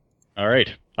 All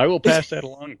right. I will pass that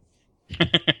along.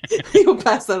 You'll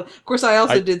pass that. Of course, I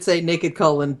also did say Naked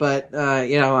Cullen, but, I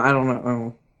don't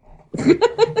know.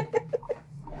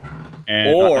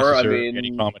 And or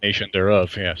any combination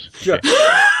thereof, yes. Sure.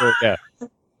 Yeah.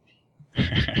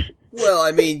 Well,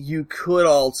 I mean, you could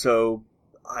also,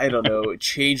 I don't know,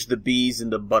 change the bees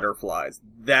into butterflies.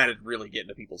 That'd really get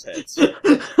into people's heads.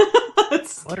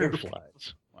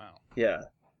 Butterflies. Wow. Yeah.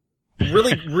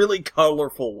 Really, really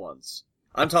colorful ones.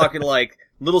 I'm talking like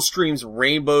little streams,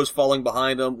 rainbows falling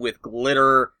behind them with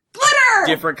glitter,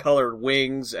 different colored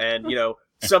wings, and,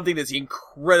 something that's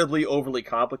incredibly overly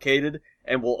complicated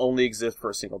and will only exist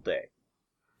for a single day.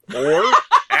 Or,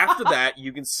 after that,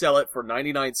 you can sell it for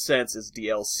 99 cents as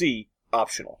DLC,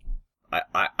 optional.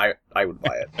 I would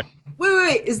buy it.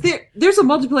 Wait, there's a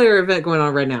multiplayer event going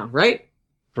on right now, right?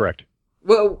 Correct.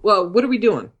 Well, what are we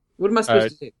doing? What am I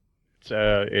supposed to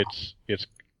do? It's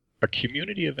a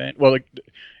community event. Well,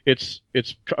 it's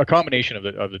a combination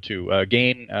of the two.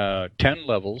 Gain 10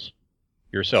 levels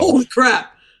yourself. Holy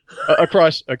crap!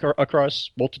 Across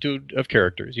multitude of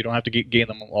characters. You don't have to gain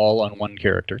them all on one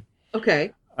character.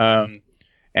 Okay. And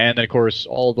then, of course,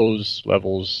 all those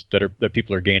levels that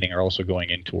people are gaining are also going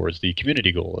in towards the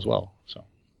community goal as well. So.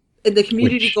 And the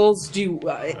community goals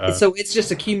so it's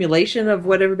just accumulation of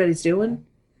what everybody's doing?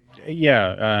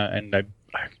 Yeah, and I'm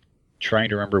trying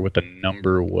to remember what the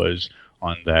number was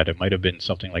on that. It might have been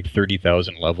something like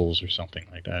 30,000 levels or something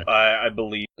like that. I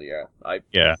believe, yeah. I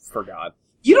forgot.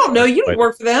 You don't know. You don't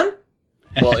work for them.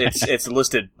 Well, it's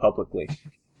listed publicly.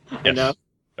 Yes,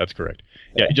 that's correct.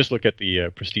 Yeah, you just look at the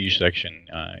prestige section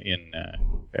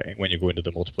when you go into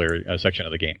the multiplayer section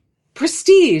of the game.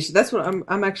 Prestige. That's what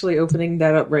I'm actually opening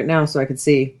that up right now so I can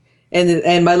see.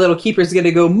 And my little keeper's going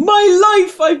to go, my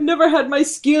life! I've never had my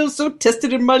skills so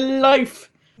tested in my life.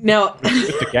 Now,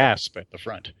 with the gasp at the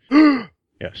front.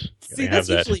 Yes. See, that's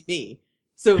usually me.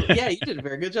 So, yeah, you did a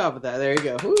very good job with that. There you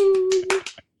go. Woo.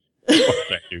 Oh,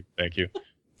 thank you.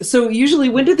 So usually,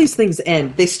 when do these things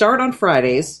end? They start on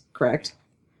Fridays, correct?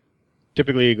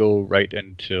 Typically, go right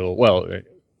until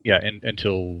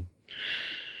until.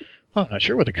 I'm not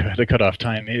sure what the cutoff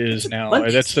time is now.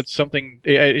 That's something.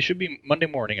 It should be Monday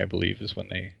morning, I believe, is when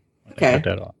they cut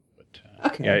that off.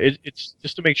 But it's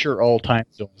just to make sure all time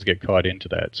zones get caught into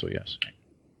that. So yes,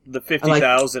 the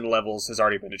 50,000 levels has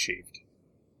already been achieved.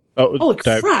 Oh, holy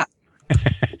crap!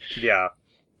 Yeah.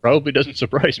 probably doesn't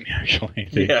surprise me, actually.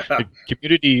 The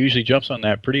community usually jumps on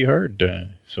that pretty hard.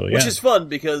 Which is fun,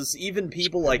 because even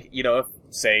people like,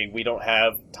 say we don't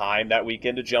have time that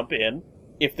weekend to jump in,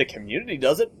 if the community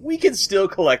does it, we can still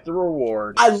collect the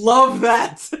reward. I love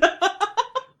that!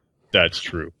 That's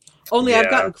true. Only I've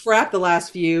gotten crap the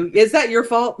last few. Is that your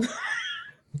fault?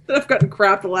 I've gotten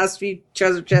crap the last few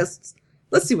treasure chests.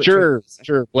 Let's see what. Sure.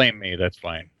 Blame me. That's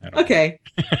fine. Okay.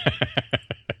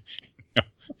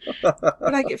 What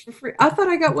did I get for free? I thought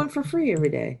I got one for free every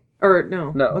day. Or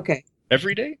no. Okay.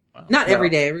 Every day? Wow. Not every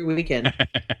day. Every weekend.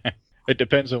 It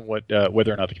depends on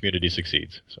whether or not the community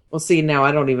succeeds. So. Well, see, now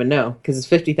I don't even know because it's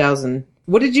 50,000.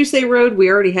 What did you say, Road? We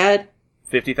already had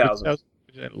 50,000.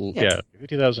 Yeah,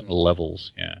 50,000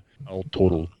 levels. Yeah, all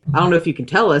total. I don't know if you can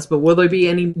tell us, but will there be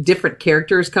any different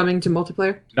characters coming to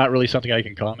multiplayer? Not really something I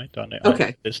can comment on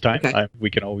this time. Okay.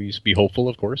 We can always be hopeful,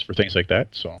 of course, for things like that.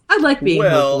 So I like being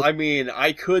hopeful. I mean,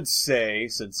 I could say,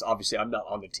 since obviously I'm not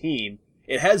on the team,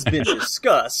 it has been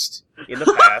discussed in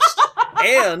the past,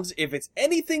 and if it's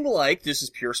anything like, this is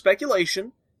pure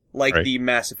speculation, like the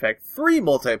Mass Effect 3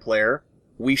 multiplayer,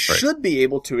 we should be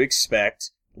able to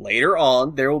expect later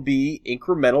on, there will be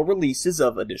incremental releases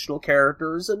of additional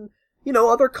characters and,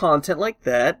 other content like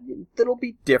that that'll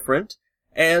be different.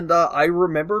 And I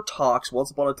remember talks once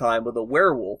upon a time with a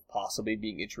werewolf possibly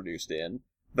being introduced in,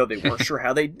 though they weren't sure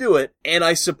how they'd do it, and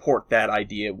I support that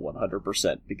idea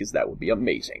 100% because that would be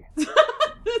amazing.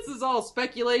 This is all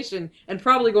speculation and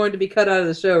probably going to be cut out of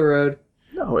the show, Road.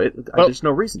 No, there's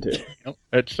no reason to.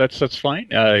 That's fine.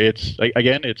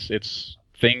 It's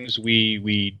things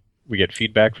we get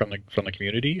feedback from the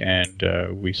community, and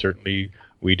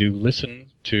we do listen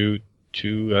to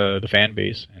the fan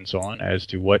base and so on as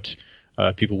to what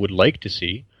people would like to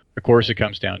see. Of course, it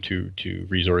comes down to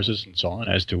resources and so on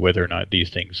as to whether or not these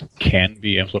things can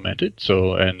be implemented.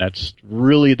 So, and that's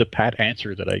really the pat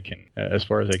answer that I can, as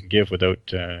far as I can give,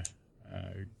 without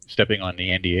stepping on the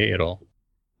NDA at all.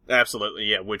 Absolutely,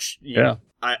 yeah. Which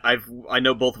I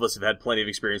know both of us have had plenty of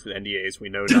experience with NDAs. We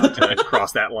know not to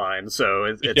cross that line, so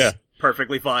it's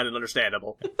perfectly fine and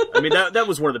understandable. I mean, that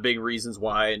was one of the big reasons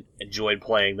why I enjoyed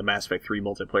playing the Mass Effect 3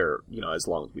 multiplayer, as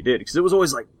long as we did, because it was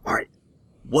always like, all right,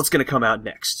 what's going to come out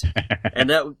next? And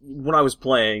that when I was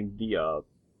playing the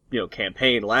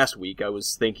campaign last week, I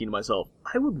was thinking to myself,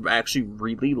 I would actually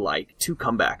really like to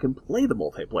come back and play the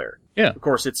multiplayer. Yeah. Of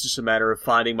course, it's just a matter of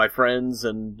finding my friends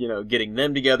and, getting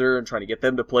them together and trying to get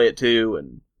them to play it too,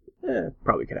 and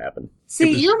probably could happen.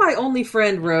 See, you're my only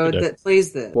friend, Road, that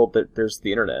plays this. Well, there's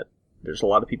the internet. There's a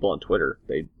lot of people on Twitter.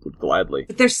 They would gladly.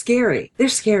 But they're scary. They're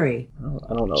scary.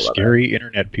 I don't know about scary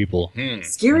internet people.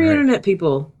 Scary internet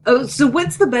people. Oh, so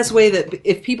what's the best way that,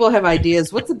 if people have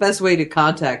ideas, what's the best way to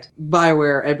contact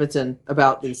BioWare Edmonton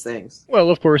about these things?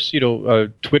 Well, of course,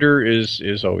 Twitter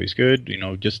is always good.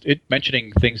 Just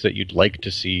mentioning things that you'd like to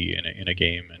see in a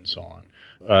game and so on.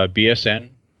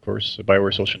 BSN. Of course, the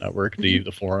BioWare Social Network, the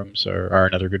forums are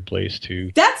another good place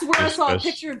to. That's where I saw a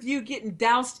picture of you getting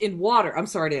doused in water. I'm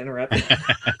sorry to interrupt.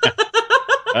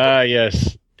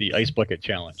 Yes, the Ice Bucket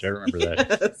Challenge. I remember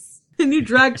that. Yes. And you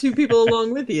dragged two people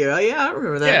along with you. Yeah, I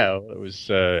remember that. Yeah, it was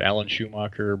Alan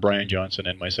Schumacher, Brian Johnson,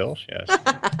 and myself, yes.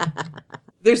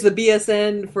 There's the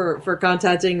BSN for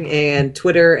contacting, and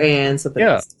Twitter, and something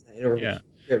else. Yeah.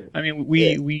 I mean,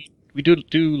 we do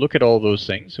look at all those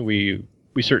things. We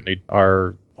certainly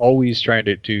are always trying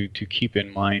to keep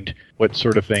in mind what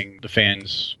sort of thing the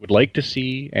fans would like to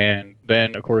see, and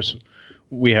then of course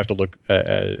we have to look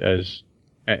and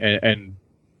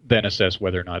then assess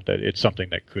whether or not that it's something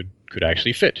that could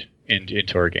actually fit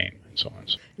into our game and so on.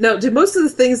 Now, do most of the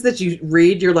things that you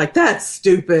read, you're like, that's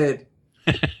stupid?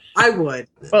 I would.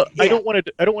 Well, yeah. I don't want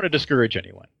to discourage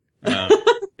anyone.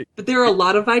 But there are a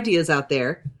lot of ideas out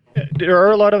there. There are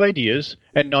a lot of ideas,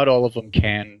 and not all of them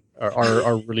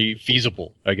are really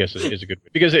feasible, I guess is a good way.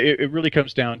 Because it really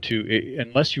comes down to,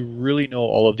 unless you really know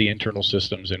all of the internal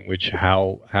systems in which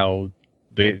how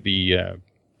the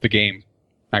game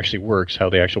actually works,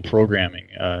 how the actual programming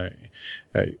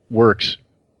works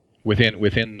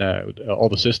within all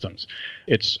the systems,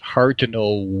 it's hard to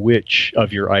know which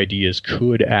of your ideas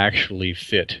could actually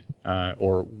fit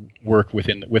or work with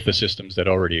the systems that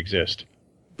already exist.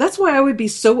 That's why I would be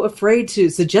so afraid to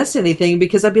suggest anything,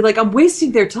 because I'd be like, I'm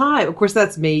wasting their time. Of course,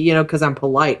 that's me, because I'm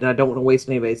polite and I don't want to waste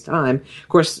anybody's time. Of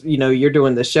course, you're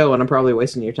doing the show and I'm probably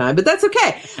wasting your time, but that's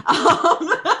okay.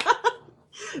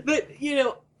 But,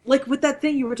 like with that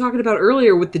thing you were talking about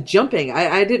earlier with the jumping,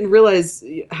 I didn't realize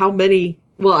how many,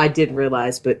 well, I did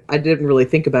realize, but I didn't really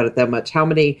think about it that much, how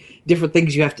many different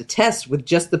things you have to test with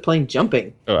just the plain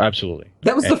jumping. Oh, absolutely.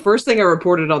 That was the first thing I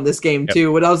reported on this game,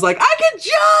 too, when I was like, I can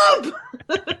jump!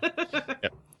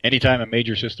 anytime a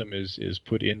major system is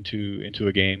put into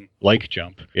a game like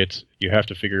Jump, you have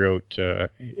to figure out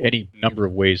any number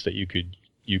of ways that you could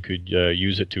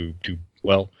use it to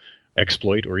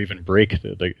exploit or even break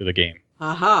the game.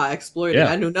 Aha, exploiting.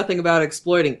 Yeah. I knew nothing about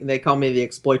exploiting. They call me the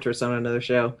exploitress on another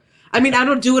show. I mean, I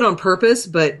don't do it on purpose,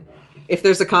 but if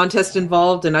there's a contest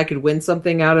involved and I could win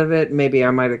something out of it, maybe I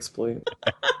might exploit.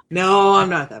 No, I'm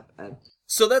not that bad.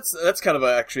 So that's kind of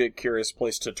actually a curious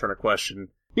place to turn a question.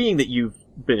 Being that you've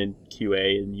been in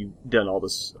QA and you've done all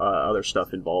this other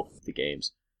stuff involved with the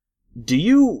games, do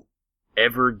you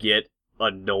ever get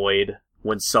annoyed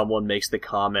when someone makes the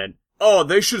comment, "Oh,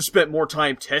 they should have spent more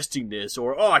time testing this,"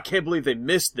 or "Oh, I can't believe they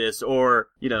missed this," or,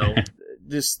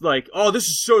 just like, "Oh, this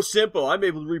is so simple, I'm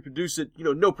able to reproduce it,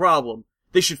 no problem.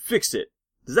 They should fix it."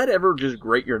 Does that ever just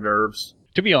grate your nerves?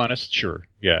 To be honest, sure.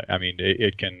 Yeah, I mean,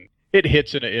 it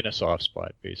hits in a soft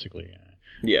spot, basically.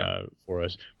 For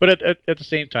us. But at the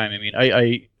same time, I mean,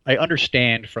 I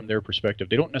understand from their perspective.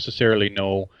 They don't necessarily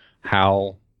know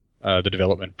how the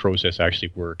development process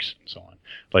actually works and so on.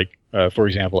 Like, for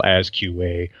example, as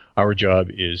QA, our job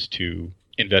is to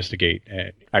investigate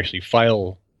and actually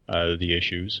file the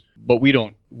issues, but we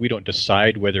don't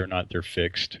decide whether or not they're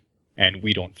fixed, and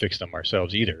we don't fix them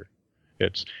ourselves either.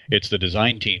 It's the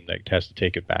design team that has to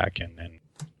take it back and then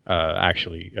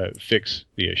actually fix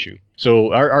the issue.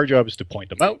 So our job is to point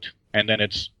them out, and then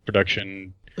it's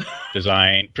production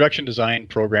design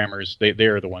programmers. They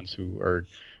are the ones who are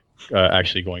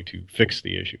actually going to fix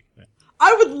the issue.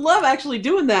 I would love actually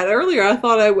doing that. Earlier, I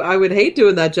thought I would hate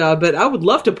doing that job, but I would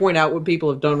love to point out what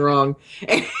people have done wrong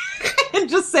and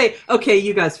just say, "Okay,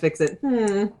 you guys fix it."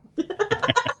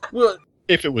 Well,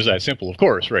 if it was that simple, of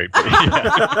course, right?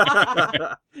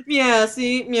 But, yes.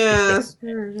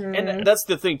 And that's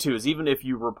the thing too, is even if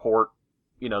you report,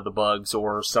 the bugs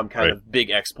or some kind of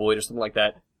big exploit or something like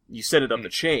that, you send it up the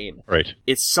chain. Right.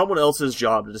 It's someone else's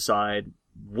job to decide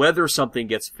whether something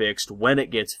gets fixed, when it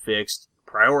gets fixed,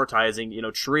 prioritizing,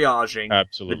 triaging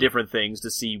Absolutely. the different things to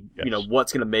see,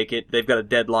 what's going to make it. They've got a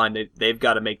deadline they've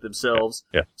got to make themselves.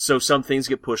 Yeah. So some things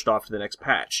get pushed off to the next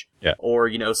patch. Yeah.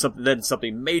 Or,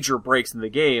 something major breaks in the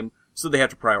game, so they have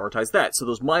to prioritize that. So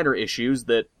those minor issues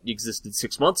that existed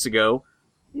 6 months ago,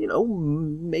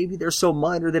 maybe they're so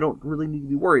minor they don't really need to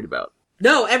be worried about.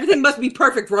 No, everything must be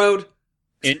perfect, Road.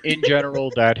 In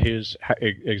general, that is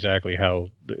exactly how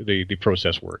the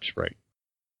process works, right?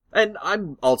 And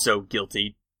I'm also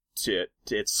guilty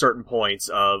at certain points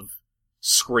of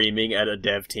screaming at a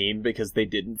dev team because they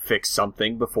didn't fix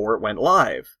something before it went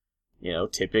live.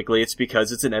 Typically it's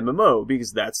because it's an MMO,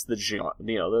 because that's the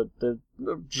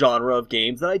genre of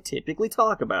games that I typically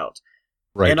talk about.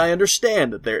 Right. And I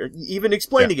understand that they're even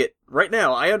explaining it right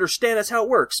now. I understand that's how it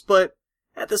works, but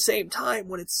at the same time,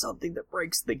 when it's something that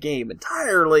breaks the game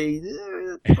entirely,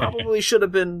 it probably should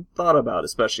have been thought about,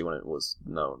 especially when it was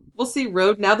known. We'll see,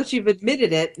 Road. Now that you've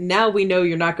admitted it, now we know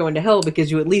you're not going to hell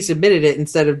because you at least admitted it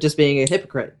instead of just being a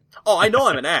hypocrite. Oh, I know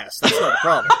I'm an ass. That's not a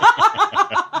problem.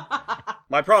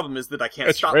 My problem is that I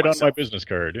can't stop right myself. on my business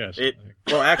card, yes.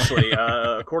 Well, actually,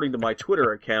 according to my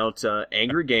Twitter account,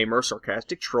 Angry Gamer,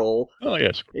 Sarcastic Troll. Oh,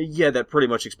 yes. Yeah, that pretty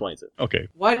much explains it. Okay.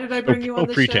 Why did I bring you on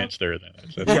this pretense show? there,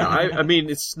 then. Yeah, I mean,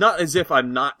 it's not as if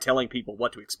I'm not telling people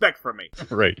what to expect from me.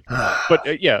 Right. But,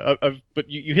 but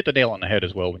you hit the nail on the head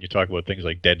as well when you talk about things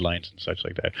like deadlines and such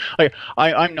like that.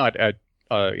 I'm not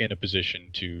in a position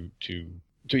to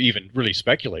even really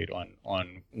speculate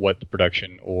on what the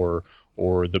production or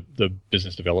the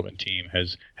business development team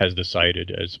has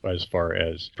decided as far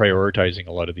as prioritizing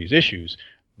a lot of these issues.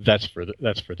 That's for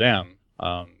them.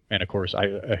 And of course,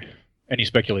 any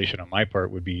speculation on my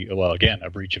part would be, well, again, a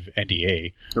breach of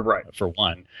NDA, Right. For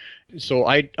one. So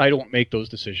I don't make those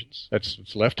decisions.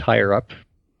 It's left higher up,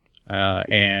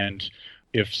 and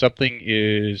if something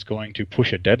is going to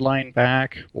push a deadline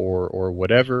back or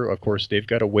whatever, of course they've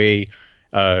got to weigh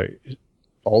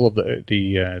all of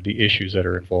the issues that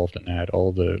are involved in that,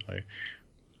 all the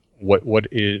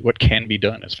what can be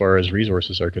done as far as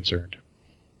resources are concerned.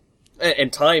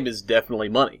 And time is definitely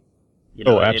money. In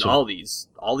all these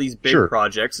big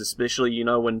projects, especially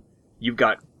when you've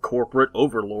got corporate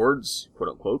overlords, quote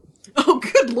unquote. Oh,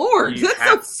 good lord! That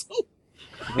sounds so.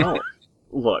 No,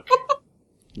 look.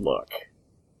 What?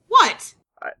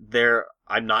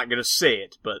 I'm not going to say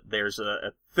it, but there's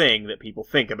a thing that people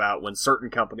think about when certain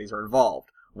companies are involved,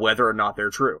 whether or not they're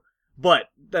true. But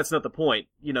that's not the point.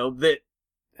 That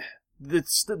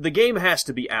the game has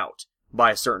to be out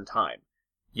by a certain time.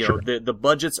 The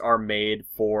budgets are made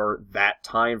for that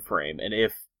time frame, and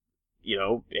if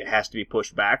it has to be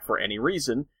pushed back for any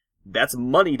reason, that's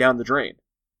money down the drain.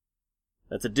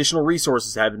 That's additional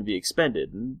resources having to be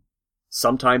expended, and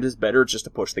sometimes it's better just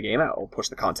to push the game out or push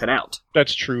the content out.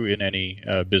 That's true in any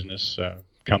business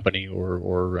company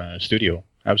or studio.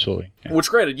 Absolutely. Yeah. Which,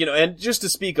 granted, and just to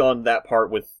speak on that part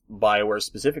with BioWare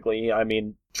specifically, I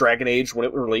mean, Dragon Age, when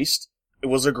it was released, it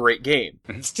was a great game.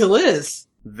 It still is.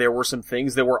 There were some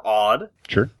things that were odd.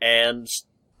 Sure. And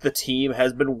the team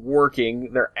has been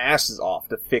working their asses off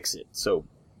to fix it. So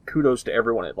kudos to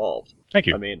everyone involved. Thank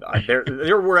you. I mean,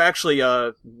 there were actually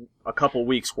a couple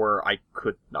weeks where I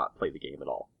could not play the game at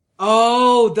all.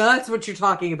 Oh, that's what you're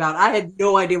talking about. I had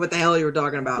no idea what the hell you were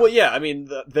talking about. Well, yeah, I mean,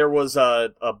 there was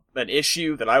an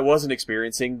issue that I wasn't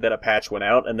experiencing that a patch went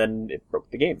out, and then it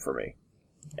broke the game for me.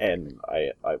 And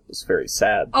I was very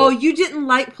sad. Oh, you didn't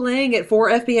like playing at 4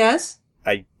 FPS?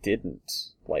 I didn't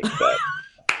like that.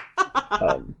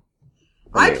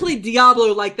 I played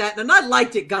Diablo like that, and I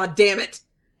liked it, God damn it.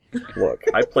 Look,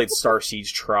 I played Star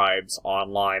Siege Tribes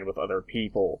online with other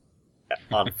people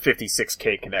on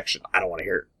 56K connection. I don't want to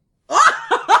hear it.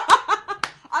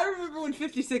 I remember when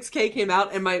 56K came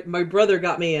out, and my brother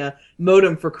got me a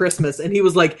modem for Christmas, and he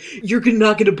was like, "You're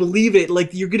not going to believe it.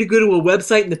 Like, you're going to go to a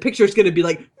website, and the picture's going to be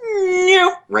like,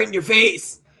 right in your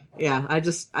face." Yeah,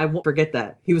 I won't forget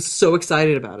that. He was so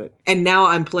excited about it. And now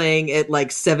I'm playing at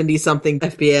like 70-something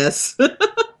FPS.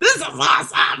 This is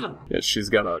awesome! Yeah, she's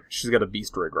got a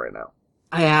beast rig right now.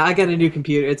 Yeah, I got a new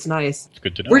computer. It's nice. It's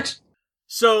good to know.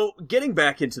 So, getting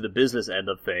back into the business end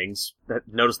of things,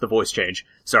 notice the voice change.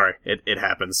 Sorry, it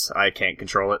happens. I can't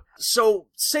control it. So,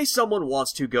 say someone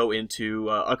wants to go into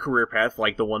a career path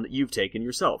like the one that you've taken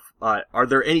yourself. Are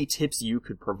there any tips you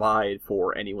could provide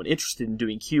for anyone interested in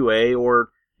doing QA or,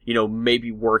 maybe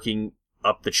working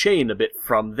up the chain a bit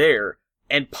from there?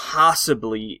 And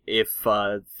possibly if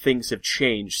things have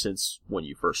changed since when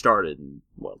you first started, and,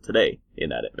 well, today, in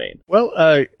that vein. Well,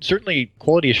 certainly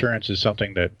quality assurance is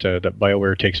something that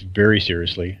BioWare takes very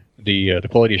seriously. The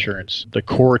quality assurance, the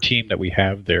core team that we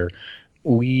have there,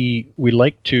 we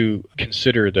like to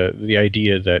consider the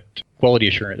idea that quality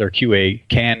assurance, or QA,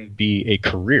 can be a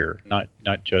career, not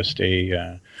just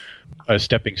a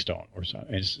stepping stone or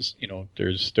something. It's,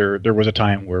 there was a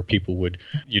time where people would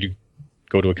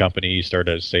go to a company, start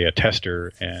as, say, a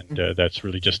tester, and that's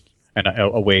really just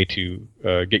a way to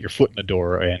get your foot in the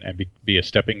door and be a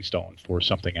stepping stone for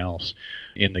something else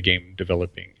in the game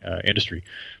developing industry.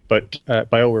 But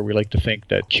at BioWare, we like to think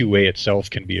that QA itself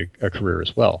can be a career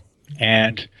as well.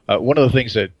 And one of the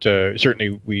things that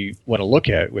certainly we want to look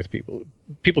at with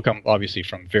people come obviously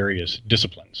from various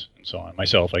disciplines and so on.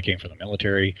 Myself, I came from the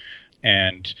military,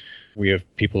 and we have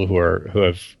people who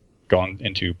have gone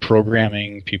into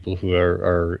programming, people who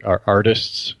are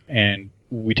artists, and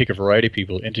we take a variety of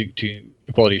people into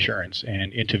quality assurance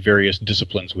and into various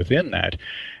disciplines within that,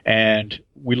 and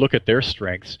we look at their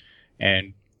strengths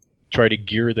and try to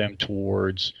gear them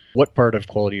towards what part of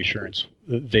quality assurance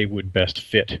they would best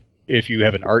fit. If you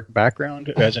have an art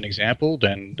background, as an example,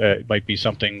 then it might be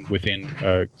something within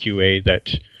QA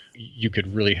that you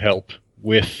could really help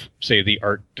with, say, the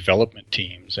art development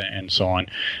teams and so on,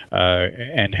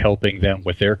 and helping them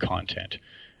with their content,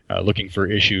 looking for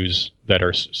issues that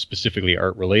are specifically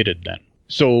art-related then.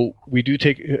 So we do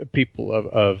take people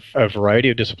of a variety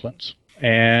of disciplines,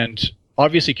 and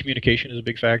obviously communication is a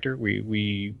big factor.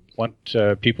 We want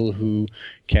people who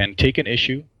can take an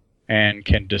issue and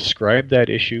can describe that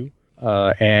issue,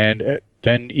 and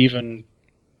then even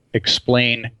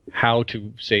explain how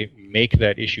to, say, make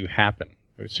that issue happen.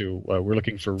 So we're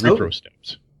looking for repro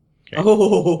steps. Okay.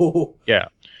 Oh. Yeah.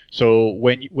 So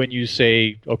when you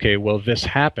say, okay, well, this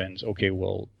happens. Okay,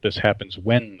 well, this happens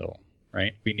when, though,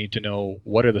 right? We need to know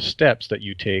what are the steps that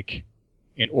you take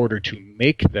in order to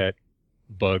make that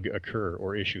bug occur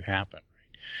or issue happen. Right?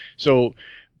 So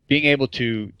being able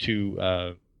to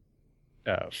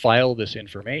file this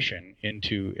information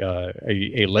into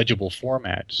a legible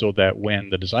format so that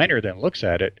when the designer then looks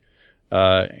at it,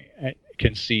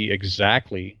 can see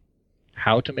exactly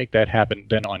how to make that happen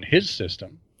then on his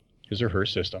or her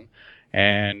system,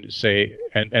 and say,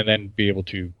 and then be able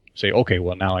to say, okay,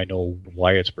 well, now I know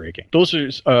why it's breaking. Those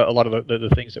are a lot of the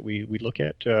things that we look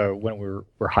at when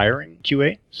we're hiring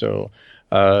QA. So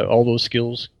all those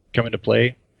skills come into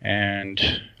play. And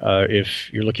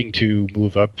if you're looking to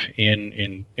move up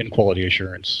in quality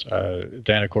assurance,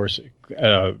 then of course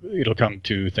it'll come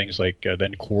to things like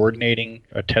then coordinating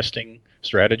a testing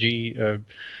strategy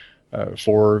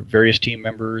for various team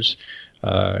members,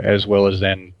 as well as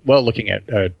then looking at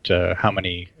how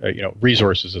many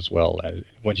resources as well.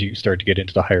 Once you start to get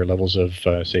into the higher levels of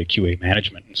say QA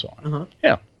management and so on. Uh-huh.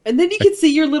 Yeah. And then you can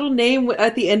see your little name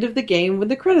at the end of the game when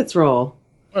the credits roll.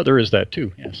 Well, there is that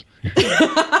too, yes.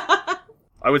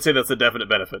 I would say that's a definite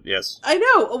benefit, yes. I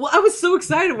know. Well, I was so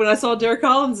excited when I saw Derek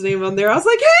Hollan's name on there. I was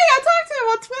like, hey, I talked to him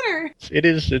on Twitter.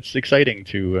 It's exciting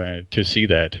to see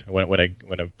that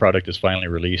when a product is finally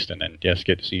released and then get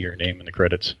to see your name in the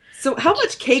credits. So how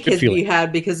much cake have you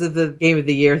had because of the Game of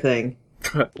the Year thing?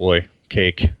 Boy,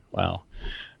 cake. Wow.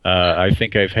 I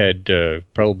think I've had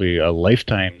probably a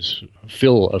lifetime's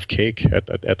fill of cake at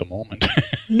the moment.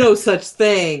 No such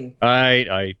thing.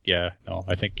 I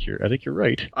think you're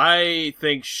right. I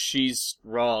think she's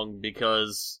wrong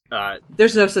because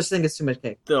there's no such thing as too much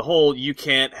cake. The whole "you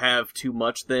can't have too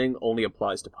much" thing only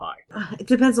applies to pie. It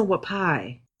depends on what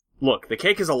pie. Look, the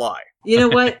cake is a lie. You know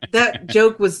what? That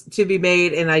joke was to be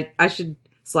made, and I should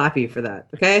slap you for that.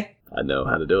 Okay? I know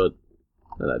how to do it,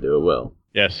 and I do it well.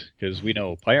 Yes, because we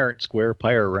know pie aren't square,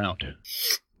 pie are round.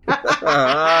 What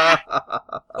kind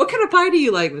of pie do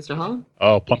you like, Mr. Hollan?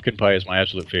 Oh, pumpkin pie is my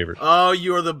absolute favorite. Oh,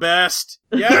 you're the best.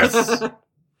 Yes.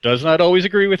 Does not always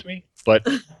agree with me, but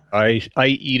I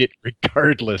eat it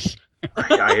regardless.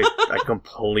 I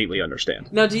completely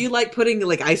understand. Now, do you like putting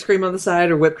like ice cream on the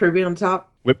side or whipped cream on top?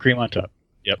 Whipped cream on top.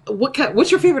 Yep.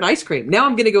 What's your favorite ice cream? Now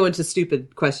I'm going to go into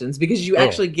stupid questions because you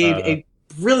actually gave a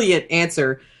brilliant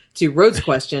answer to Rhodes'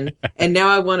 question, and now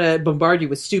I want to bombard you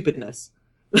with stupidness.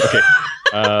 Okay.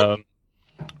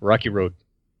 Rocky Road.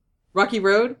 Rocky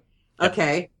Road?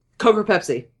 Okay. Coke or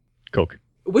Pepsi? Coke.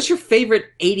 What's your favorite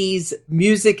 80s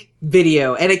music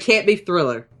video? And it can't be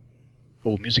Thriller.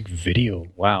 Oh, music video.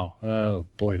 Wow. Oh,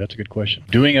 boy, that's a good question.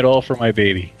 Doing It All for My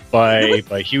Baby by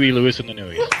Huey Lewis and the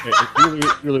News. Huey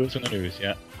Lewis and the News,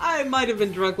 yeah. I might have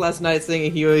been drunk last night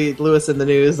singing Huey Lewis and the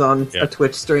News on a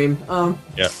Twitch stream.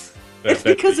 Yeah. It's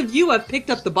because of you I've picked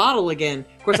up the bottle again.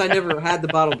 Of course, I never had the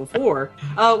bottle before.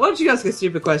 Why don't you ask a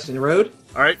stupid question, Rode?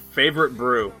 All right, favorite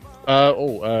brew?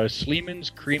 Sleeman's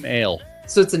Cream Ale.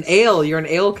 So it's an ale. You're an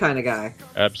ale kind of guy.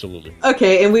 Absolutely.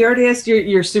 Okay, and we already asked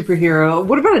your superhero.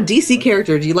 What about a DC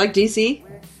character? Do you like DC?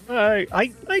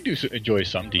 I do enjoy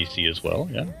some DC as well,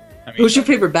 yeah. I mean, Who's your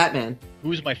favorite Batman?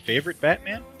 Who's my favorite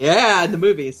Batman? Yeah, in the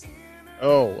movies.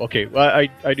 Oh, okay. Well,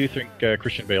 I do think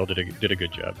Christian Bale did a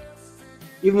good job.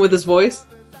 Even with his voice?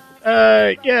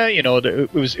 Yeah,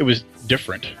 it was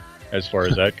different as far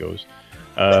as that goes.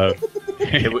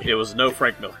 It was no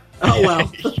Frank Miller. Oh,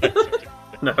 well.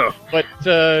 No. But,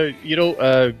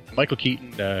 Michael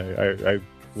Keaton, I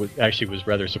was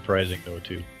rather surprising, though,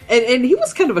 too. And he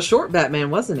was kind of a short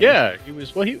Batman, wasn't he? Yeah, he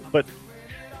was. Well,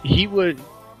 he would...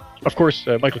 Of course,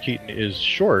 Michael Keaton is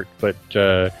short, but...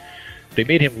 they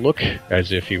made him look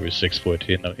as if he was 6 foot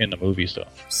in the movies, though.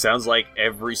 Sounds like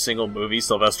every single movie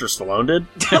Sylvester Stallone did.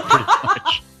 Pretty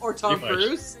much. Or Tom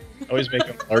Cruise. Always make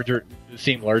him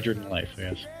seem larger than life,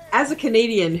 yes. As a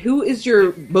Canadian, who is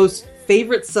your most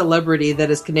favorite celebrity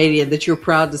that is Canadian that you're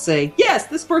proud to say, yes,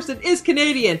 this person is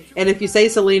Canadian? And if you say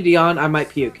Celine Dion, I might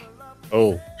puke.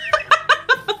 Oh.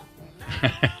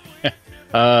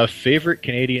 Favorite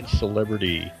Canadian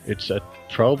celebrity? It's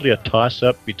probably a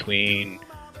toss-up between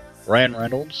Ryan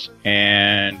Reynolds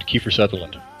and Kiefer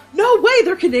Sutherland. No way,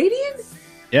 they're Canadian?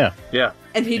 Yeah. Yeah.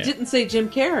 And he didn't say Jim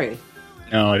Carrey.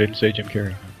 No, I didn't say Jim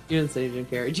Carrey. You didn't say Jim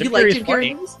Carrey. Do you like Jim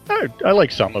Carrey movies? I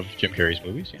like some of Jim Carrey's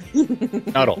movies, yeah.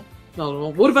 Not all. Not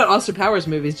all. What about Austin Powers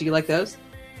movies? Do you like those?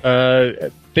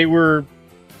 They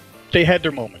had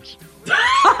their moments.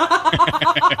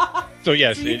 So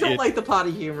yes, so you don't like the potty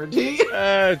humor, do you?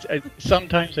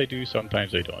 Sometimes I do,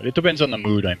 sometimes I don't. It depends on the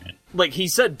mood I'm in. Like he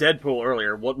said Deadpool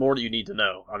earlier, what more do you need to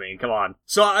know? I mean, come on.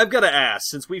 So I've got to ask,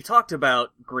 since we've talked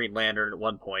about Green Lantern at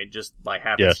one point, just by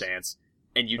happenstance,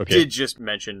 and you did just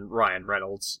mention Ryan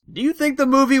Reynolds, do you think the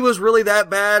movie was really that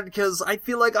bad? Because I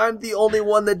feel like I'm the only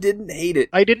one that didn't hate it.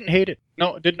 I didn't hate it.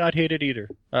 No, did not hate it either.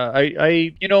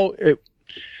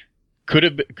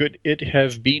 Could it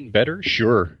have been better?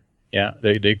 Sure. Yeah,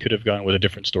 they could have gone with a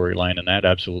different storyline than that,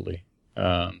 absolutely.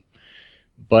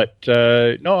 But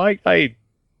no, I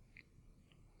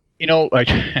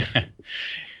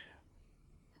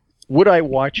would I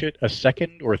watch it a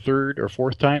second or third or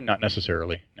fourth time? Not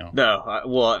necessarily. No. No,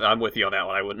 well, I'm with you on that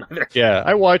one. I wouldn't either. Yeah,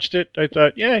 I watched it. I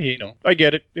thought, yeah, I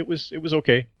get it. It was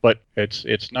okay, but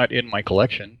it's not in my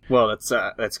collection. Well, that's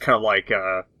kind of like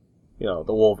the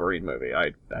Wolverine movie.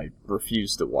 I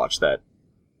refuse to watch that.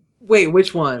 Wait,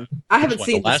 which one? I haven't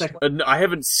seen the second one. I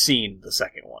haven't seen the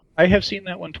second one. I have seen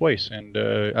that one twice, and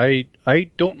I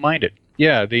don't mind it.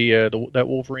 Yeah, that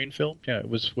Wolverine film, yeah, it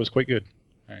was quite good.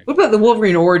 Right. What about the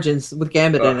Wolverine Origins with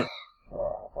Gambit in it?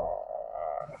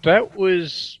 That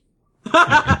was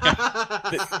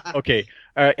okay.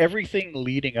 Everything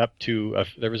leading up to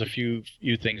there was a few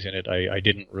things in it I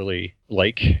didn't really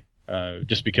like,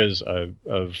 just because of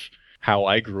how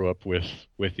I grew up with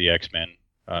the X-Men.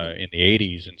 in the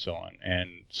 80s and so on. And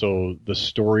so the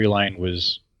storyline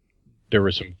there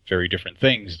were some very different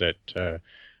things that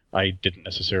I didn't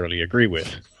necessarily agree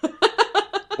with.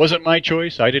 Wasn't my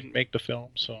choice. I didn't make the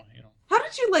film, so, you know. How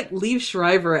did you like Liev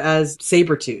Schreiber as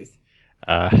Sabretooth?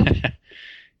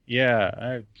 Yeah,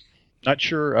 I'm not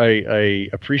sure I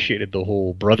appreciated the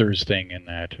whole brothers thing in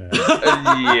that.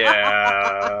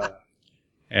 Yeah.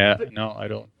 Yeah, no, I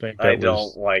don't think that I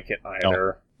don't like it either.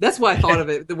 No. That's why I thought of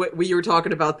it. The way you were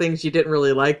talking about things you didn't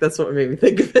really like. That's what made me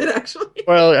think of it, actually.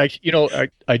 Well,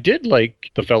 I did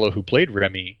like the fellow who played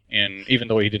Remy, and even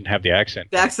though he didn't have the accent.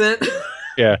 The accent?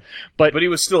 Yeah, but he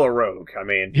was still a rogue. I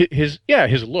mean, his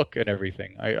look and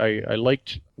everything. I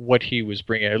liked what he was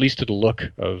bringing, at least to the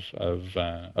look of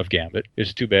Gambit.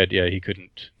 It's too bad, yeah, he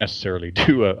couldn't necessarily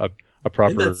do a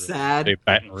proper say,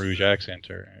 Baton Rouge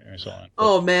accent or so on.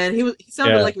 Oh man, he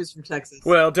sounded like he was from Texas.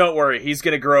 Well, don't worry, he's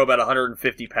going to grow about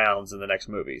 150 pounds in the next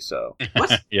movie. So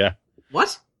what? Yeah.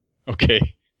 What?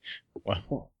 Okay.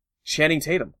 Well, Channing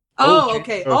Tatum. Oh,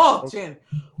 okay. Oh, Chan.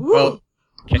 Well,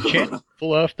 can Channing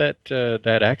pull off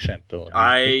that accent though?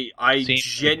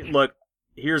 Look.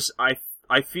 Here's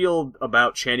I feel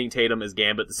about Channing Tatum as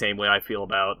Gambit the same way I feel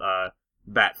about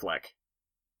Batfleck.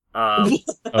 I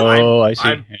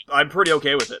see. I'm pretty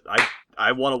okay with it.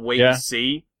 I want to wait and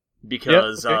see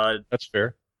because that's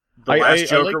fair. The last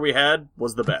Joker we had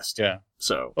was the best. Yeah.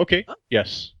 So okay.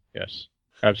 Yes.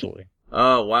 Absolutely.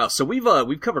 Oh wow. So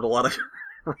we've covered a lot of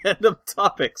random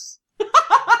topics.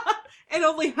 And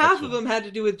only half of them had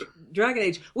to do with Dragon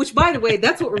Age, which, by the way,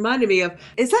 that's what reminded me of.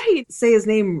 Is that how you say his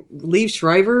name? Liev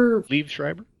Schreiber? Liev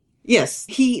Schreiber? Yes.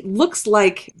 He looks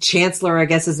like Chancellor, I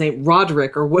guess his name,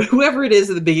 Roderick, or whoever it is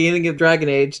at the beginning of Dragon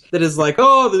Age that is like,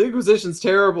 oh, the Inquisition's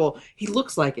terrible. He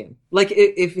looks like him. Like,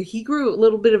 if he grew a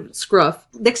little bit of scruff,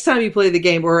 next time you play the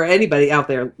game, or anybody out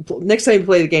there, next time you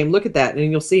play the game, look at that,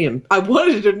 and you'll see him. I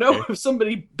wanted to know if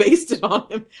somebody based it on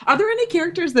him. Are there any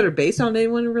characters that are based on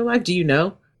anyone in real life? Do you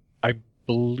know? I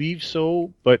believe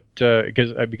so, but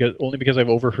because I've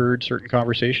overheard certain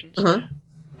conversations. Uh-huh.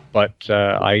 But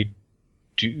I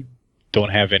don't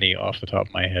have any off the top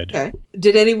of my head. Okay.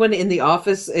 Did anyone in the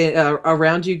office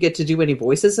around you get to do any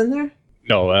voices in there?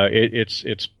 No, it's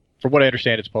from what I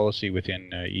understand, it's policy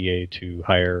within EA to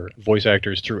hire voice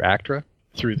actors through ACTRA,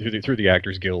 through the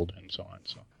Actors Guild and so on.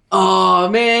 So. Oh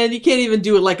man, you can't even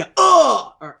do it like a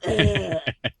or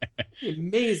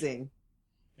amazing.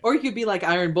 Or you could be like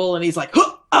Iron Bull and he's like,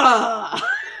 I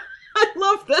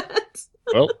love that.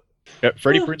 Well, yeah,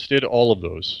 Freddie Prinze did all of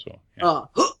those. So, yeah.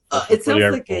 It sounds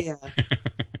like a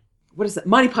what is that?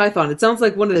 Monty Python. It sounds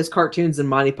like one of those cartoons in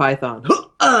Monty Python.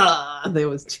 They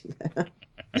always do that.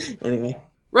 Anyway,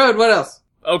 Road. What else?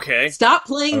 Okay. Stop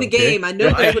playing the game. I know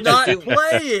that's I'm what not you're doing.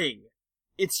 playing.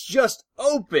 It's just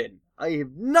open. I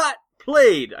have not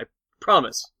played. I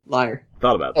promise. Liar.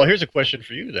 Thought about it. Well, here's a question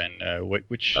for you then.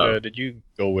 Which did you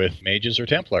go with, Mages or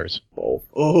Templars? Both.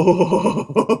 Oh.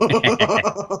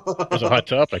 It's a hot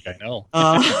topic, I know.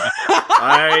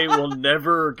 I will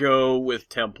never go with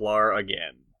Templar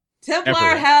again. Templar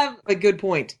Ever. have a good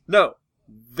point. No,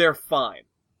 they're fine.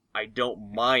 I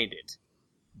don't mind it.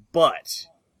 But,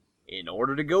 in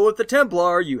order to go with the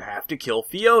Templar, you have to kill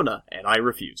Fiona, and I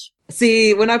refuse.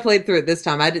 See, when I played through it this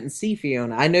time, I didn't see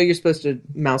Fiona. I know you're supposed to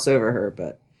mouse over her,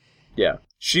 but... Yeah.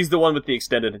 She's the one with the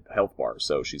extended health bar,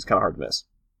 so she's kind of hard to miss.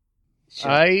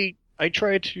 Sure. I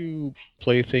try to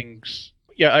play things...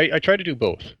 Yeah, I try to do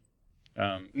both.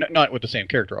 Not with the same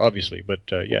character, obviously, but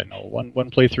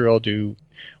one playthrough I'll do...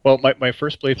 Well, my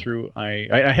first playthrough,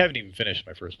 I haven't even finished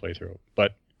my first playthrough,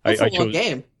 but That's I a long chose...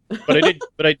 game.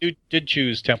 but I did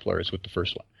choose Templars with the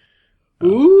first one.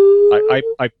 Ooh.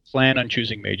 I plan on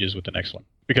choosing mages with the next one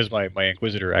because my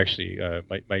Inquisitor actually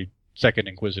my second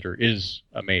Inquisitor is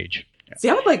a mage. Yeah. See,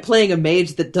 I would like playing a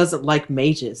mage that doesn't like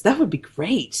mages. That would be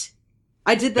great.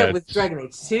 I did that with Dragon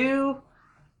Age 2.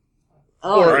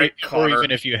 Oh, or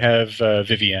even if you have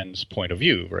Vivienne's point of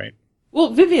view, right?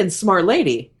 Well, Vivian's a smart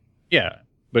lady. Yeah,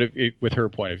 but with her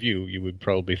point of view, you would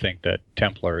probably think that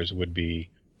Templars would be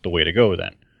the way to go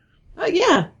then.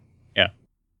 Yeah. Yeah.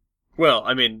 Well,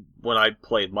 I mean, when I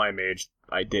played my mage,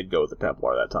 I did go with the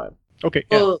Templar that time. Okay.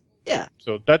 Yeah. Well, yeah.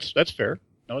 So that's fair.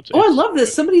 No, it's I love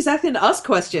this. Somebody's asking us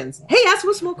questions. Hey, ask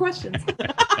us more questions.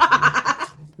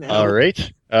 No. All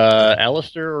right.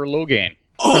 Alistair or Logain?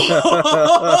 I'm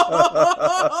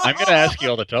going to ask you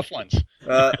all the tough ones.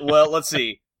 Well, let's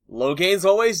see. Logain's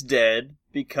always dead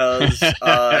because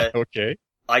okay.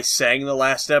 I sang the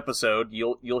last episode.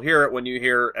 You'll hear it when you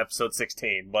hear episode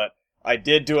 16, but I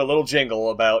did do a little jingle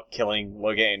about killing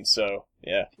Logain, so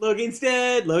yeah. Logain's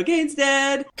dead. Logain's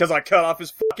dead. Because I cut off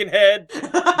his fucking head.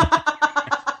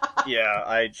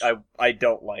 Yeah, I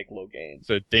don't like Logain.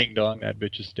 So ding dong, that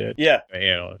bitch is dead. Yeah.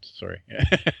 Sorry.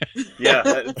 Yeah,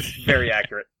 that's very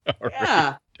accurate.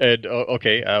 Yeah. And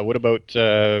what about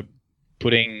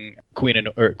putting Queen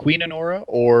Enora,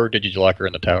 or did you lock her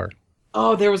in the tower?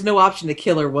 Oh, there was no option to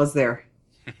kill her, was there?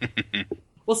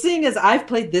 Well, seeing as I've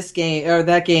played this game or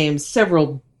that game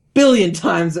several billion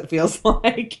times, it feels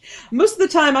like most of the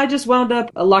time I just wound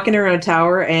up locking her in a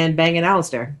tower and banging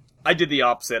Alistair. I did the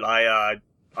opposite. I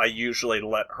usually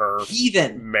let her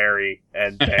Heathen marry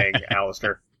and bang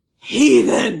Alistair.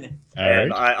 Heathen.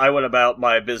 And I went about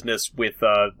my business with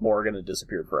Morgan and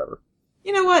disappeared forever.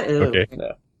 You know what? Okay.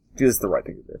 Yeah. This is the right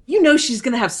thing to do. You know she's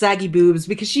going to have saggy boobs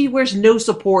because she wears no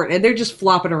support and they're just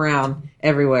flopping around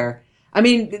everywhere. I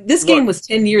mean, this game was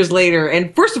 10 years later,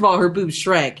 and first of all, her boobs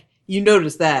shrank. You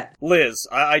noticed that. Liz,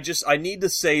 I need to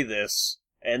say this,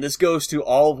 and this goes to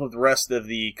all of the rest of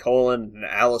the Colin and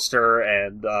Alistair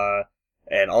and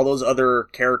all those other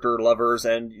character lovers,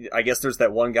 and I guess there's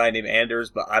that one guy named Anders,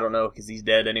 but I don't know, because he's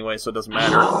dead anyway, so it doesn't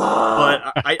matter.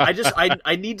 But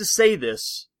I need to say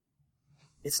this.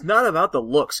 It's not about the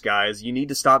looks, guys. You need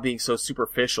to stop being so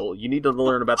superficial. You need to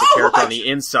learn about the character on the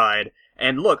inside.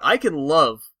 And look, I can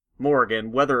love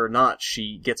Morgan whether or not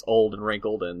she gets old and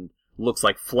wrinkled and looks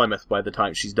like Flemeth by the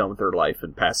time she's done with her life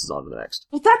and passes on to the next.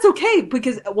 Well, that's okay,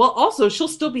 because, also, she'll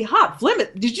still be hot.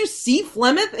 Flemeth, did you see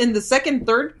Flemeth in the second,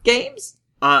 third games?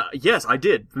 Yes, I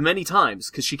did. Many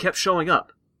times, because she kept showing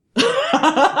up.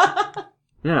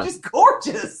 Yeah. She's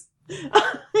gorgeous!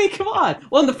 I mean, come on.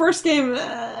 Well, in the first game,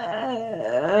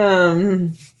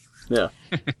 yeah.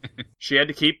 She had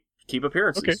to keep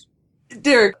appearances. Okay.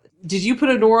 Derek, did you put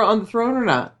Enora on the throne or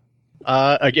not?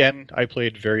 Again, I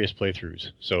played various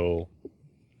playthroughs. So,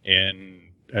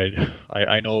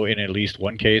 I know in at least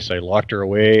one case I locked her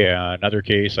away. Another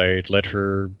case I let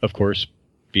her, of course,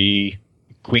 be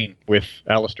queen with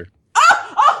Alistair.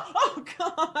 Oh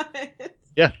God!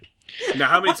 Yeah. Now,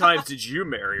 how many times did you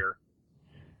marry her?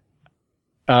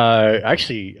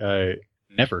 Actually,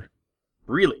 never.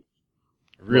 Really?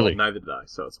 Really? Well, neither did I,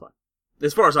 so it's fine.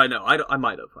 As far as I know, I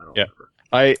might have. I don't remember.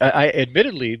 I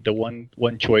admittedly, the one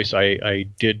choice I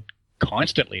did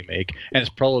constantly make, and it's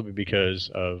probably because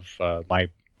of my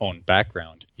own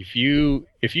background. If you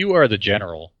are the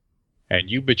general and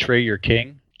you betray your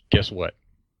king, guess what?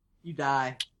 You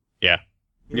die. Yeah.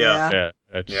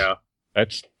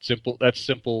 That's simple. That's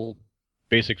simple.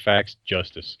 Basic facts,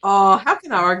 justice. Oh, how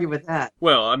can I argue with that?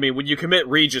 Well, I mean, when you commit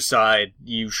regicide,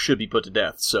 you should be put to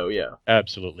death, so yeah.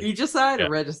 Absolutely. Regicide or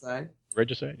regicide?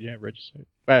 Regicide, yeah, regicide.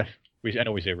 I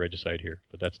know we say regicide here,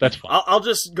 but that's fine. I'll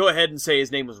just go ahead and say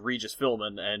his name was Regis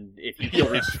Philman, and if you kill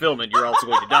Regis Philman, you're also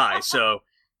going to die, so...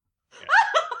 Yeah.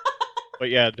 But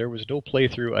yeah, there was no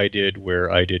playthrough I did where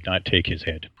I did not take his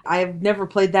head. I've never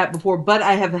played that before, but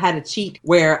I have had a cheat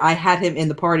where I had him in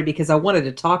the party because I wanted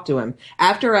to talk to him.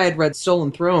 After I had read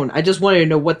Stolen Throne, I just wanted to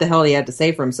know what the hell he had to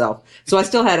say for himself. So I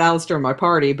still had Alistair in my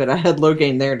party, but I had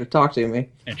Logain there to talk to me.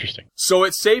 Interesting. So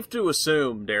it's safe to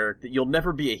assume, Derek, that you'll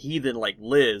never be a heathen like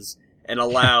Liz and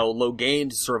allow Logain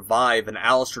to survive and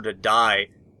Alistair to die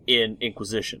in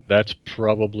Inquisition. That's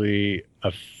probably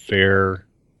a fair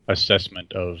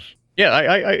assessment of... Yeah,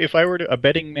 I if I were a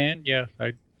betting man, yeah,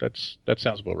 that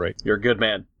sounds about right. You're a good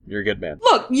man. You're a good man.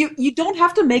 Look, you don't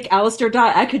have to make Alistair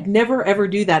die. I could never ever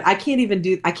do that. I can't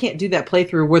do that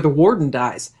playthrough where the warden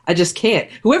dies. I just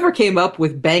can't. Whoever came up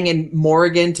with banging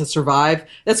Morrigan to survive,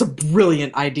 that's a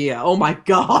brilliant idea. Oh my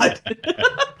God.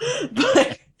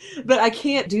 But I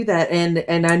can't do that,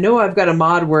 and I know I've got a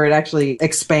mod where it actually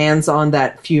expands on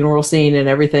that funeral scene and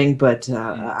everything, but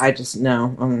I just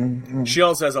no. She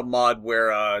also has a mod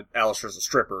where Alistair's a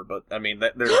stripper, but I mean,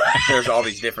 there's all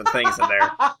these different things in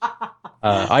there.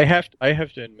 I have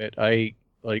to admit, I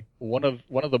like one of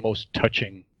the most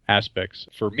touching aspects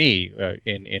for me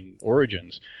in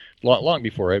Origins. Long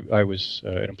before I was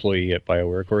an employee at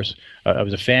BioWare, of course, I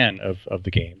was a fan of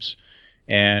the games,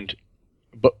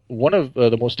 But one of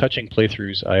the most touching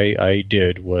playthroughs I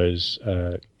did was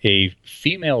a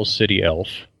female city elf,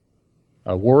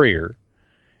 a warrior,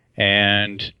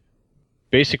 and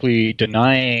basically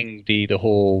denying the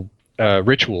whole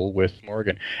ritual with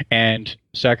Morgan and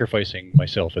sacrificing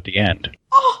myself at the end.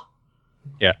 Oh!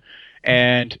 Yeah.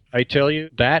 And I tell you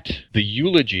that the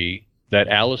eulogy that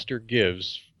Alistair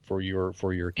gives for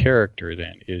your character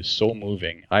then is so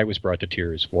moving. I was brought to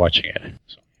tears watching it.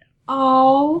 So, yeah.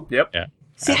 Oh. Yep. Yeah.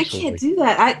 See, Absolutely. I can't do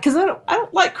that because I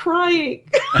don't like crying.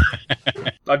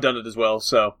 I've done it as well,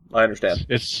 so I understand.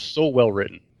 It's so well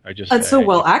written. And so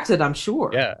well acted, I'm sure.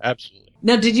 Yeah, absolutely.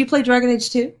 Now, did you play Dragon Age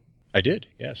 2? I did,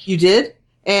 yes. You did?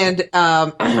 And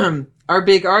our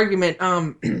big argument,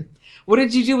 what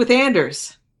did you do with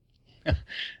Anders?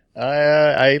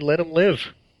 I let him live.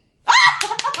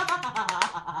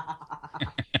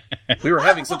 We were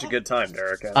having such a good time,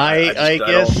 Derek.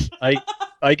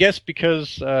 I guess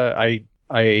because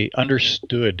I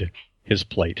understood his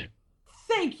plight.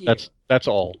 Thank you. That's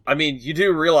all. I mean, you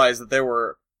do realize that there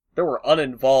were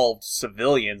uninvolved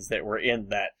civilians that were in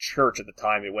that church at the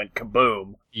time it went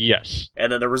kaboom. Yes.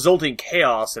 And then the resulting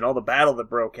chaos and all the battle that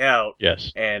broke out.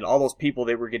 Yes. And all those people,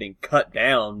 they were getting cut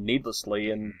down needlessly.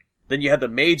 And then you had the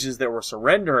mages that were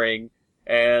surrendering,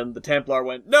 and the Templar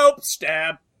went, nope,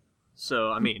 stab.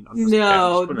 So, I mean...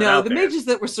 No, the mages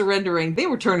that were surrendering, they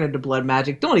were turned into blood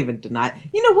magic. Don't even deny it.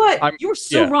 You know what? You were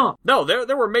so wrong. No,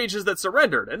 there were mages that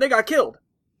surrendered, and they got killed.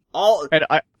 And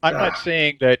I'm not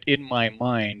saying that in my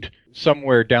mind,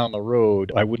 somewhere down the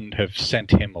road, I wouldn't have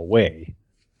sent him away.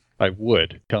 I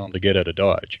would tell him to get out of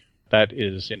Dodge. That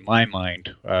is, in my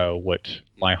mind, what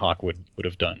my Hawk would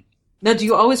have done. Now, do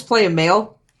you always play a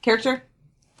male character?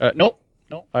 No.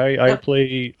 I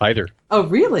play either. Oh,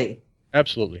 really?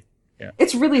 Absolutely. Yeah.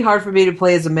 It's really hard for me to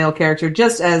play as a male character,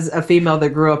 just as a female that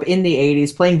grew up in the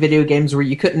 80s playing video games where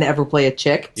you couldn't ever play a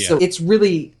chick. Yeah. So it's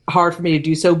really hard for me to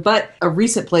do so. But a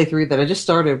recent playthrough that I just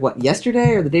started,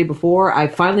 yesterday or the day before, I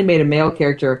finally made a male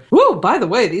character. Woo! By the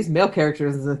way, these male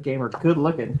characters in this game are good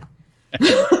looking.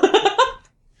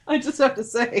 I just have to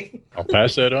say. I'll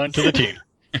pass that on to the team.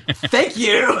 Thank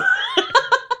you!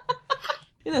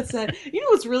 That's sad. You know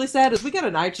what's really sad is we got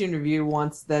an iTunes review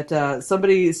once that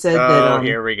somebody said that... Oh,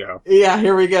 here we go. Yeah,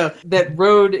 here we go. That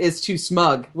Road is too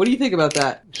smug. What do you think about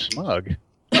that? Smug?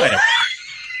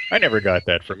 I never got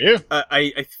that from you.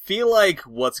 I feel like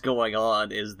what's going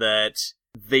on is that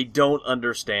they don't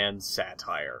understand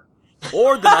satire.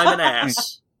 Or that I'm an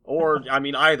ass. Or, I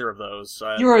mean, either of those.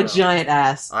 You're a giant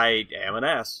ass. I am an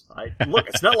ass. Look,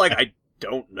 it's not like I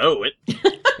don't know it.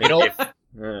 You know...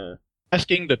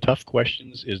 Asking the tough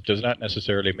questions does not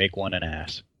necessarily make one an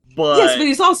ass. Yes, but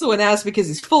he's also an ass because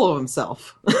he's full of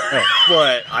himself.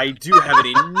 But I do have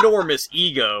an enormous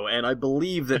ego, and I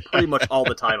believe that pretty much all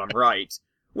the time I'm right.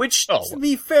 Which, to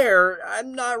be fair,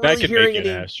 I'm not really hearing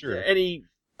any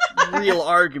real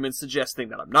arguments suggesting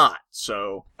that I'm not,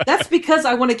 so... That's because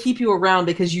I want to keep you around,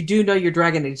 because you do know your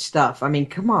Dragon Age stuff. I mean,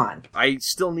 come on. I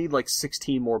still need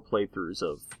 16 more playthroughs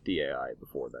of DAI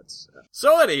before that's...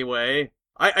 So anyway...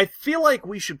 I feel like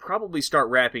we should probably start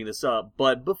wrapping this up,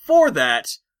 but before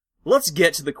that, let's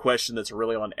get to the question that's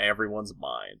really on everyone's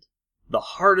mind. The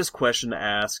hardest question to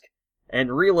ask,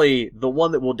 and really the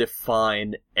one that will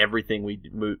define everything we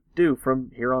do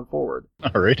from here on forward.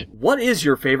 All right. What is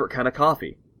your favorite kind of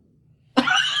coffee? Oh,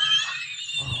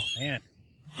 man.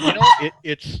 You know,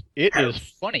 it is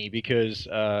funny because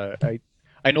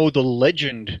I know the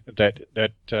legend that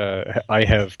I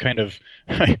have kind of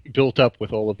built up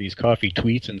with all of these coffee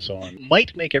tweets and so on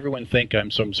might make everyone think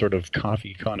I'm some sort of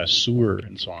coffee connoisseur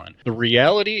and so on. The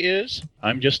reality is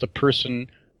I'm just a person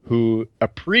who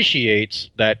appreciates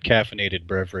that caffeinated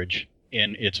beverage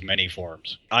in its many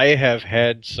forms. I have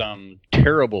had some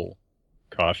terrible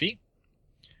coffee,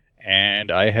 and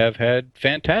I have had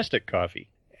fantastic coffee.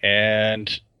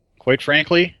 And quite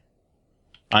frankly,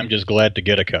 I'm just glad to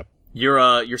get a cup.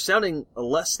 You're sounding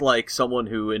less like someone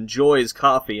who enjoys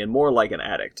coffee and more like an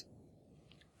addict.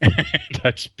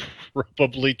 That's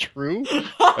probably true.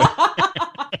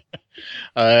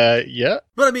 Yeah.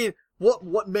 But I mean,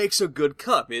 what makes a good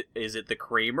cup? Is it the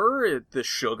creamer, the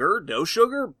sugar, no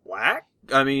sugar, black?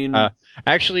 I mean,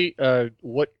 actually,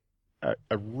 what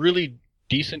a really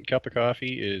decent cup of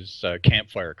coffee is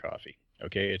campfire coffee.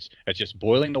 Okay, it's just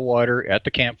boiling the water at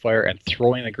the campfire and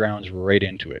throwing the grounds right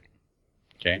into it.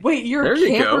 Okay. Wait, you're a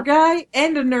camper guy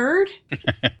and a nerd?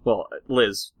 Well,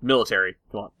 Liz, military.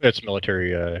 Come on. It's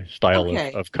military style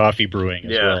of coffee brewing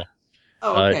as well.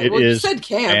 Oh, okay. Well, you said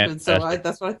camp, and so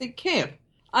that's what I think camp.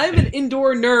 I'm an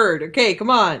indoor nerd. Okay,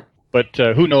 come on. But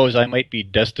who knows? I might be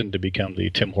destined to become the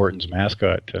Tim Hortons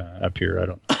mascot up here. I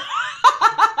don't know.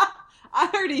 I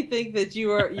already think that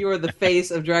you are the face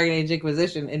of Dragon Age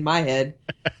Inquisition in my head.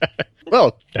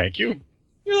 Well, thank you.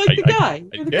 You're like the guy.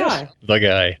 You're the guy. The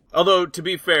guy. Although, to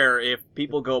be fair, if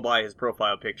people go by his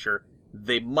profile picture,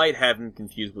 they might have him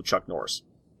confused with Chuck Norris.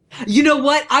 You know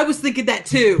what? I was thinking that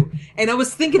too. And I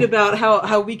was thinking about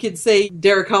how we could say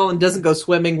Derek Hollan doesn't go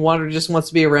swimming, water just wants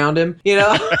to be around him, you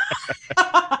know?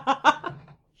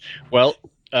 Well,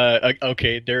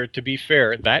 okay, to be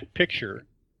fair, that picture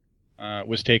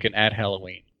was taken at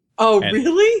Halloween. Oh,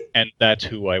 really? And that's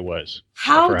who I was.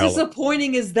 How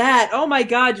disappointing is that? Oh my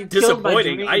God, you killed my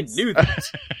dreams. Disappointing? I knew that.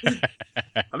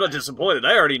 I'm not disappointed.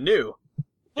 I already knew.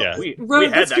 Yeah. We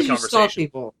had that conversation. You stalk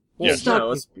people. Yeah,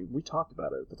 no, we talked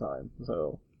about it at the time.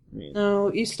 So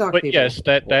No, you stalk But people. yes,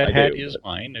 that I hat do. is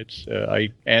mine. It's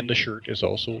and the shirt is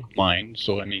also mine.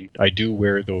 So I mean, I do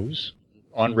wear those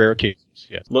on rare occasions.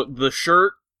 Yes. Look, the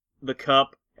shirt, the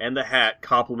cup, and the hat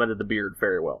complemented the beard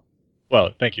very well.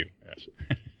 Well, thank you. Yes.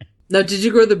 Now, did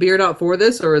you grow the beard out for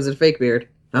this, or is it a fake beard?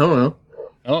 I don't know.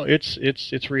 Oh, it's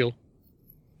real.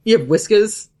 You have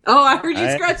whiskers? Oh, I heard you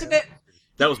scratching it.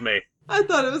 That was me. I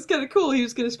thought it was kind of cool. He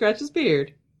was going to scratch his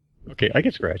beard. Okay, I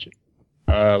can scratch it.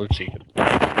 Let's see.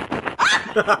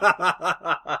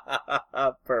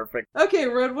 Perfect. Okay,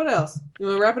 Rod, what else? You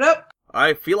want to wrap it up?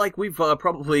 I feel like we've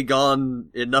probably gone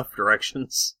enough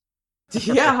directions.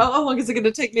 Yeah, how long is it going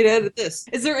to take me to edit this?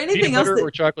 Is there anything Peanut else butter that...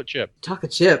 or chocolate chip?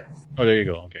 Chocolate chip. Oh, there you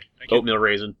go. Okay. Thank you. Oatmeal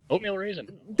raisin. Oatmeal raisin.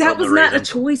 That was Oatmeal not a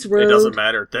raisin. choice, Rod. It doesn't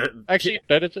matter. Actually,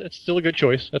 it's still a good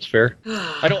choice. That's fair.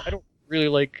 I don't really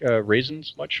like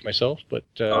raisins much myself, but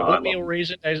oatmeal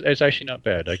raisin is actually not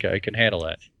bad. I can handle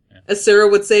that. Yeah. As Sarah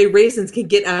would say, raisins can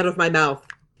get out of my mouth.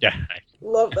 Yeah.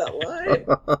 Love that line.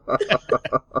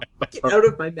 Get out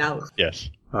of my mouth. Yes.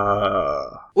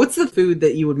 What's the food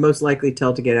that you would most likely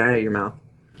tell to get out of your mouth?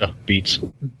 Oh, beets.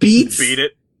 Beets? Beat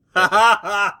it.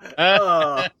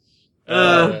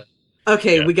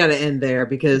 Okay, we got to end there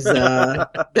because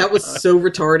that was so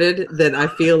retarded that I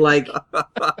feel like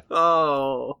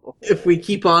Oh. if we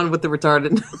keep on with the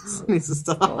retardedness, it needs to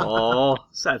stop. Oh,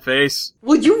 sad face.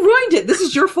 Well, you ruined it. This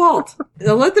is your fault.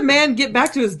 Now let the man get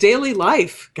back to his daily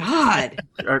life. God.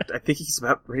 I think he's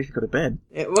about ready to go to bed.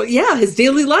 Well, yeah, his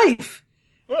daily life.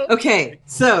 Well, Okay,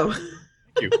 so.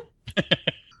 thank you.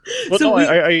 Well, So no, we-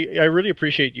 I really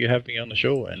appreciate you having me on the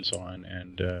show and so on,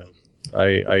 and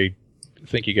I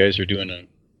think you guys are doing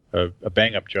a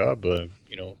bang up job,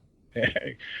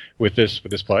 with this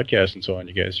podcast and so on.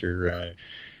 You guys are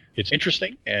it's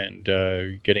interesting and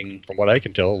getting, from what I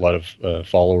can tell, a lot of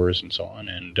followers and so on,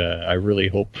 and I really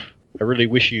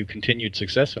wish you continued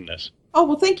success in this. Oh,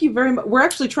 well, thank you very much. We're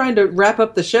actually trying to wrap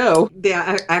up the show, the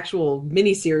actual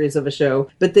mini-series of a show.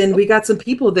 But then we got some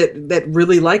people that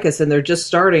really like us, and they're just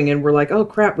starting, and we're like, oh,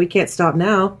 crap, we can't stop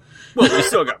now. Well, we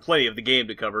still got plenty of the game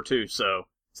to cover, too, so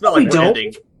it's not We like we're don't.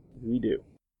 ending. We do.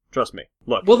 Trust me.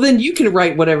 Look, Well, then you can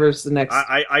write whatever's the next.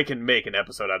 I can make an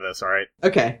episode out of this, alright?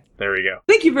 Okay. There we go.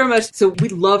 Thank you very much. So we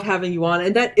love having you on.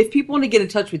 And that if people want to get in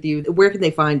touch with you, where can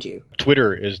they find you?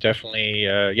 Twitter is definitely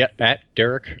at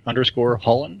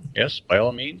Derek_Hollan. Yes, by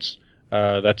all means.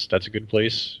 That's a good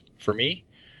place for me.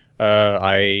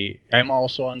 I am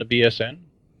also on the BSN,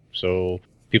 so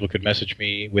people could message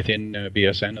me within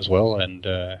BSN as well, and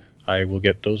I will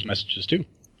get those messages too.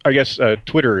 I guess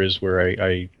Twitter is where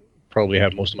I probably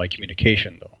have most of my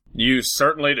communication, though. You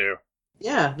certainly do.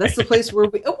 Yeah, that's the place where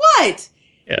we. What?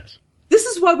 Yes. This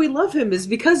is why we love him, is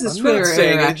because his I'm Twitter not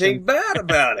saying interaction. anything bad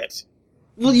about it.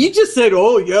 Well, you just said,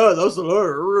 oh, yeah, that's.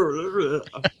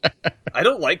 I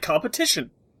don't like competition.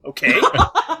 Okay?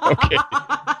 Okay.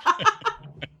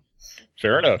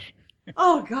 Fair enough.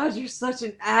 Oh, God, you're such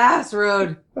an ass,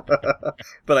 Rod.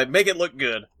 But I make it look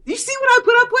good. You see what I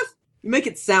put up with? You make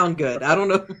it sound good. I don't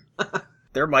know.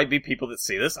 There might be people that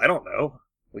see this. I don't know.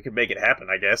 We could make it happen,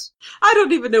 I guess. I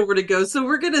don't even know where to go. So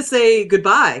we're going to say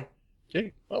goodbye.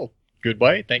 Okay. Well,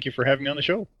 goodbye. Thank you for having me on the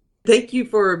show. Thank you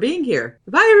for being here.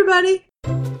 Goodbye, everybody.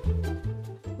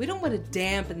 We don't want to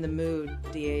dampen the mood,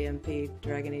 DAMP,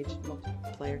 Dragon Age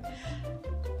Multiplayer.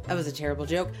 That was a terrible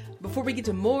joke. Before we get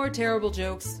to more terrible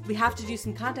jokes, we have to do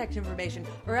some contact information,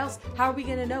 or else how are we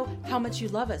going to know how much you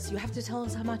love us? You have to tell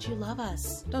us how much you love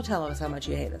us. Don't tell us how much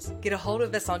you hate us. Get a hold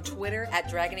of us on Twitter at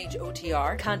Dragon Age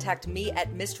OTR. Contact me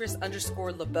at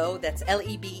Mistress_LeBeau, that's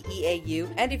Lebeau.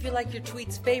 And if you like your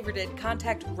tweets favorited,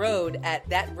 contact Road at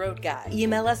That Road Guy.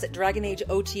 Email us at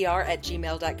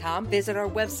DragonAgeOTR@gmail.com. Visit our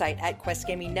website at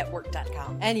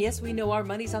QuestGamingNetwork.com. And yes, we know our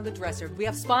money's on the dresser. We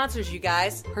have sponsors, you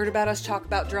guys. Heard about us talk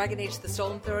about Dragon Age The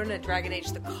Stolen Throne and Dragon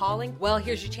Age The Calling? Well,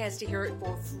 here's your chance to hear it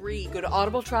for free. Go to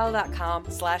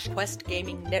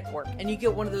audibletrial.com/QuestGamingNetwork and you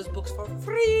get one of those books for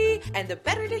free. And the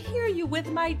better to hear you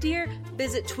with, my dear,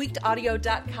 visit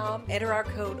tweakedaudio.com, enter our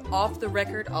code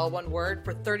OFFTHERECORD, all one word,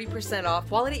 for 30% off,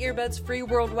 quality earbuds, free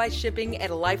worldwide shipping,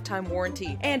 and a lifetime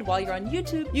warranty. And while you're on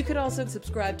YouTube, you could also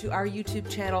subscribe to our YouTube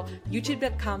channel,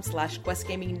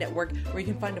 youtube.com/QuestGamingNetwork, where you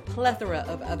can find a plethora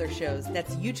of other shows.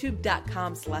 That's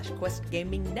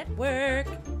youtube.com/QuestGamingNetwork.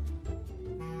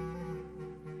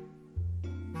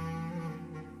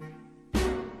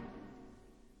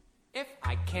 If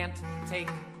I can't take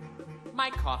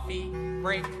my coffee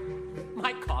break,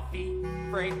 my coffee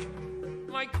break,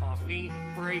 my coffee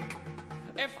break.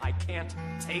 If I can't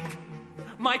take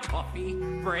my coffee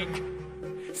break,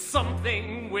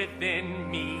 something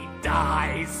within me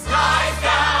dies. Dies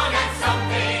down and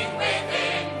something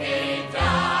within me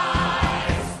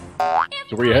dies.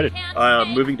 So where are you headed?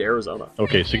 Moving to Arizona.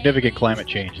 Okay, significant climate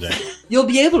change then. You'll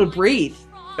be able to breathe.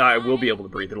 I will be able to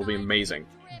breathe. It'll be amazing.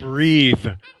 Breathe.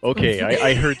 Okay,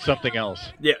 I heard something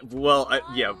else. Yeah, well,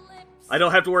 I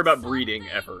don't have to worry about breeding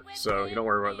ever, so you don't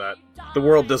worry about that. The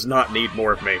world does not need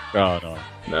more of me. Oh, no.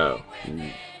 No.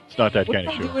 It's not that kind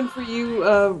of What's show. that doing for you,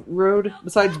 Road,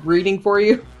 besides breeding for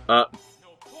you?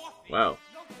 Wow.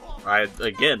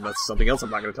 Again, that's something else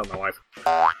I'm not going to tell my wife.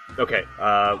 Okay,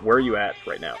 where are you at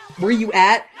right now? Where you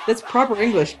at? That's proper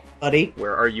English, buddy.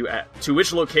 Where are you at? To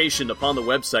which location upon the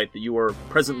website that you are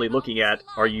presently looking at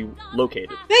are you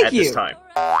located Thank you. this time?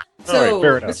 So, All right,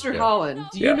 fair enough, Mr. yeah. Holland,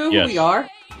 do you Yeah. know Yes. who we are?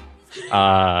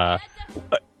 I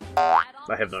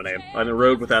have no name. I'm a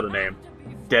road without a name.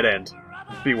 Dead end.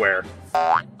 Beware.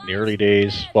 In the early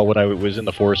days, well, when I was in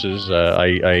the forces,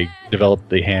 I developed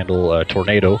the handle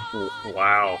Tornado.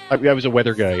 Wow. I was a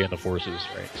weather guy in the forces,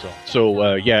 right?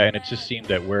 So yeah, and it just seemed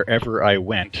that wherever I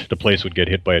went, the place would get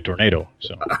hit by a tornado.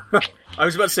 So I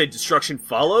was about to say destruction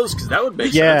follows, because that would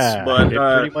make yeah, sense. But it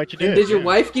pretty much did. Did your yeah.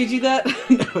 wife give you that?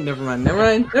 No, never mind.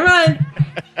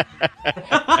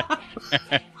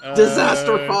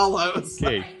 Disaster follows.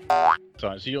 Okay. So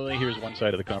he only hears one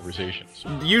side of the conversation. So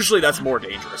usually that's more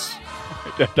dangerous.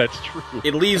 that's true.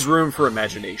 It leaves room for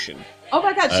imagination. Oh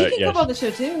my god, she can yes. come on the show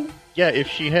too. Yeah, if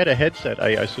she had a headset, I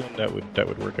assume that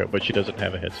would work out. But she doesn't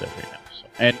have a headset right now. So.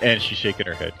 And she's shaking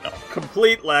her head. No.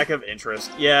 Complete lack of interest.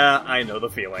 Yeah, I know the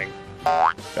feeling.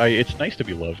 It's nice to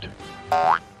be loved.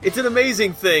 It's an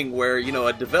amazing thing where,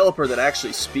 a developer that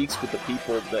actually speaks with the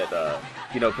people that,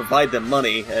 provide them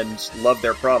money and love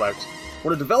their product.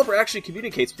 When a developer actually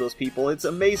communicates with those people, it's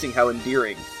amazing how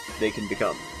endearing they can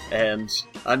become. And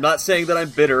I'm not saying that I'm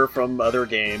bitter from other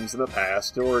games in the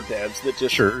past, or devs that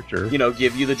just, Sure.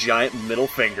 give you the giant middle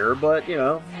finger, but,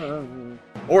 or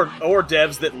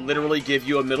devs that literally give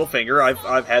you a middle finger.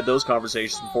 I've had those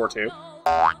conversations before, too.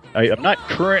 I'm not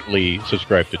currently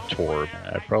subscribed to Tor.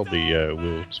 I probably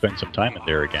will spend some time in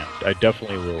there again. I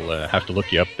definitely will have to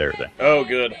look you up there then. Oh,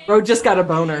 good. Bro just got a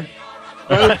boner.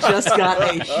 Bro just got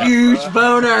a huge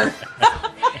boner.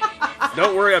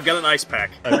 Don't worry, I've got an ice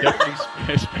pack. I've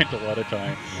definitely spent a lot of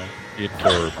time in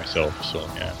Tor myself, so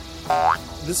yeah.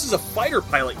 This is a fighter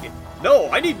pilot game. No,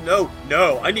 I need more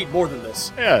than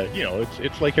this. Yeah,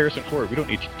 it's like Harrison Ford. We don't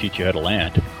need to teach you how to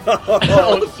land.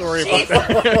 Oh, sorry about that.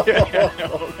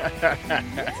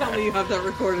 Tell me you have that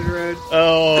recorded, Road.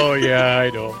 Oh, yeah, I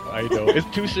know. It's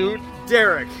too soon?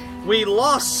 Derek, we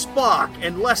lost Spock,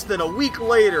 and less than a week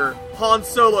later, Han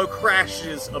Solo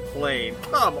crashes a plane.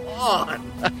 Come on!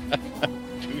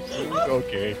 Too soon?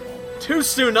 Okay. To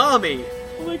tsunami!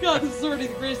 Oh my god, this is already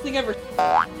the greatest thing ever.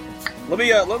 Let me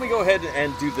go ahead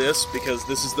and do this, because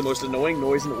this is the most annoying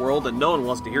noise in the world, and no one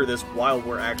wants to hear this while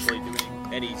we're actually doing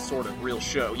any sort of real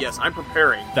show. Yes, I'm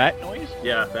preparing. That noise?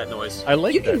 Yeah, that noise. I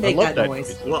like You that. can make I love that that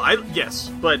noise. Well, yes,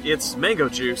 but it's mango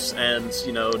juice, and,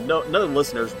 none of the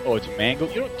listeners... Oh, it's mango?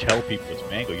 You don't tell people it's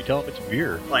mango. You tell them it's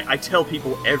beer. Like, I tell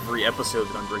people every episode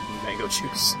that I'm drinking mango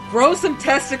juice. Grow some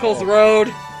testicles,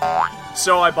 Road.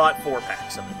 So I bought 4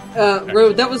 packs of it.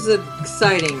 Road, that was an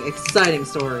exciting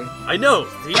story. I know.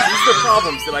 These are the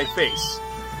problems that I face.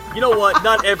 You know what?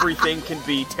 Not everything can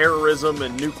be terrorism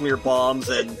and nuclear bombs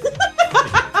and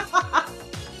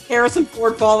Harrison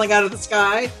Ford falling out of the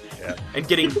sky. Yeah. And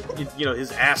getting,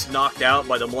 his ass knocked out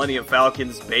by the Millennium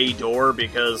Falcon's bay door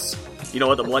because, the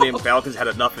Millennium Falcon's had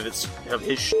enough of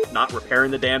his shit not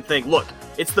repairing the damn thing. Look,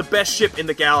 it's the best ship in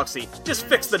the galaxy. Just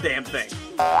fix the damn thing.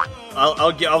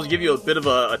 I'll give you a bit of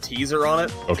a teaser on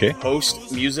it. Okay.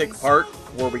 Post music part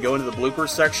where we go into the bloopers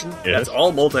section. Yes. That's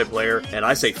all multiplayer, and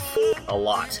I say a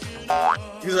lot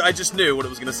because I just knew what it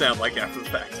was going to sound like after the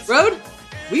fact. Road,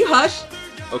 will you hush?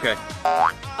 Okay.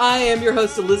 I am your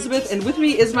host, Elizabeth, and with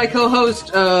me is my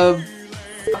co-host,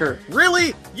 Fucker.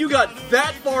 Really? You got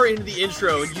that far into the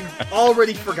intro and you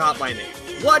already forgot my name.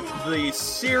 What the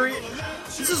serious?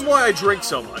 This is why I drink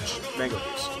so much mango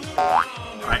juice.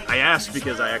 I asked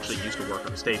because I actually used to work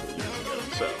on a stable years ago,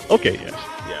 so... Okay, yes.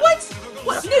 Yeah. What?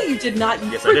 No, you did not,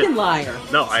 you Yes, I did. freaking liar.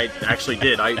 No, I actually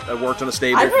did. I worked on a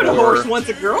stable I rode a for... horse once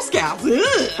at Girl Scouts.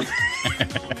 Ugh.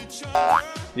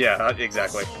 Yeah,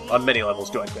 exactly. On many levels,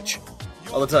 doing bitch.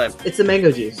 All the time. It's the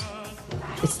mango juice.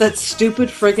 It's that stupid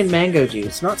freaking mango juice.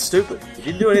 It's not stupid. It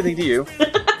didn't do anything to you.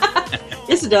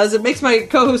 Yes, it does. It makes my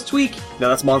co-host tweak. No,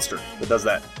 that's Monster that does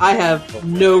that. I have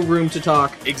no room to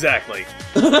talk. Exactly.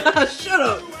 Shut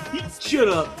up. Shut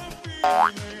up.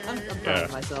 I'm proud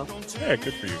of myself. Yeah,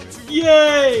 good for you, man.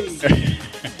 Yay!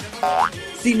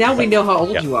 See, now we know how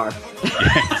old Yeah. you are.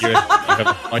 You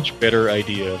have a much better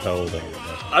idea of how old I am.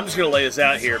 I'm just gonna lay this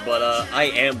out here, but I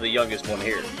am the youngest one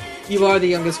here. You are the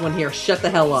youngest one here. Shut the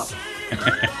hell up.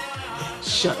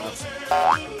 Shut up.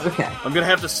 Okay. I'm gonna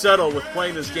have to settle with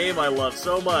playing this game I love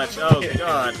so much. Oh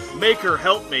God, Maker,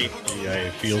 help me! Yeah, I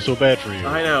feel so bad for you.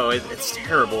 I know it's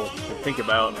terrible to think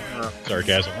about.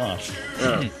 Sarcasm off.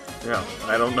 Yeah,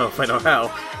 I don't know if I know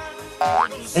how.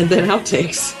 And then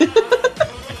outtakes.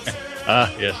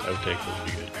 Yes, outtakes will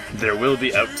be good. There will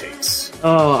be outtakes.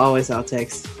 Oh, always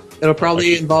outtakes. It'll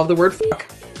probably involve the word fuck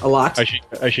a lot.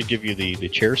 I should give you the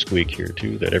chair squeak here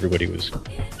too that everybody was.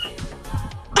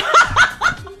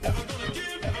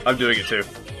 I'm doing it too.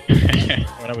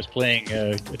 When I was playing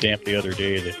Damp the other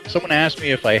day, someone asked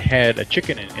me if I had a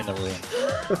chicken in the room,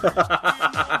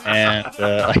 and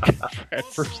at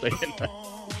first I didn't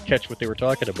catch what they were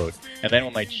talking about. And then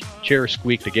when my chair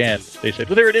squeaked again, they said,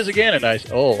 "Well, there it is again," and I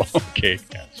said, "Oh, okay."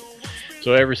 Yeah,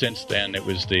 so ever since then, it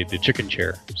was the chicken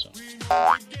chair. So.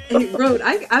 Hey, Rode,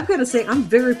 I've got to say, I'm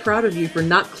very proud of you for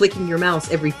not clicking your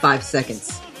mouse every 5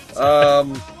 seconds.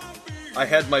 I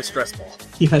had my stress ball.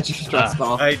 You had your stress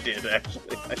ball. I did,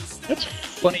 actually. That's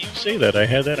funny you say that. I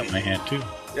had that in my hand, too.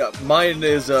 Yeah, mine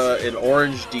is an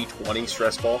orange D20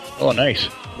 stress ball. Oh, nice.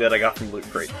 That I got from Loot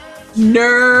Crate.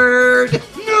 Nerd!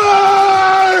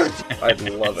 Nerd! I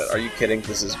love it. Are you kidding?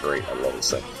 This is great. I love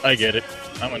this thing. I get it.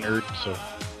 I'm a nerd, so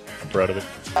I'm proud of it.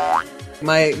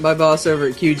 My boss over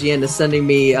at QGN is sending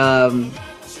me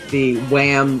the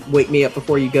Wham! Wake Me Up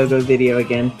Before You Go video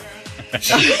again.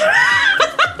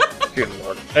 Good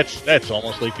lord. That's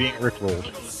almost like being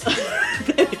rickrolled.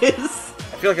 It is.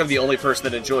 I feel like I'm the only person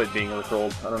that enjoyed being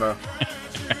rickrolled. I don't know.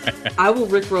 I will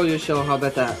rickroll your show. How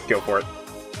about that? Go for it.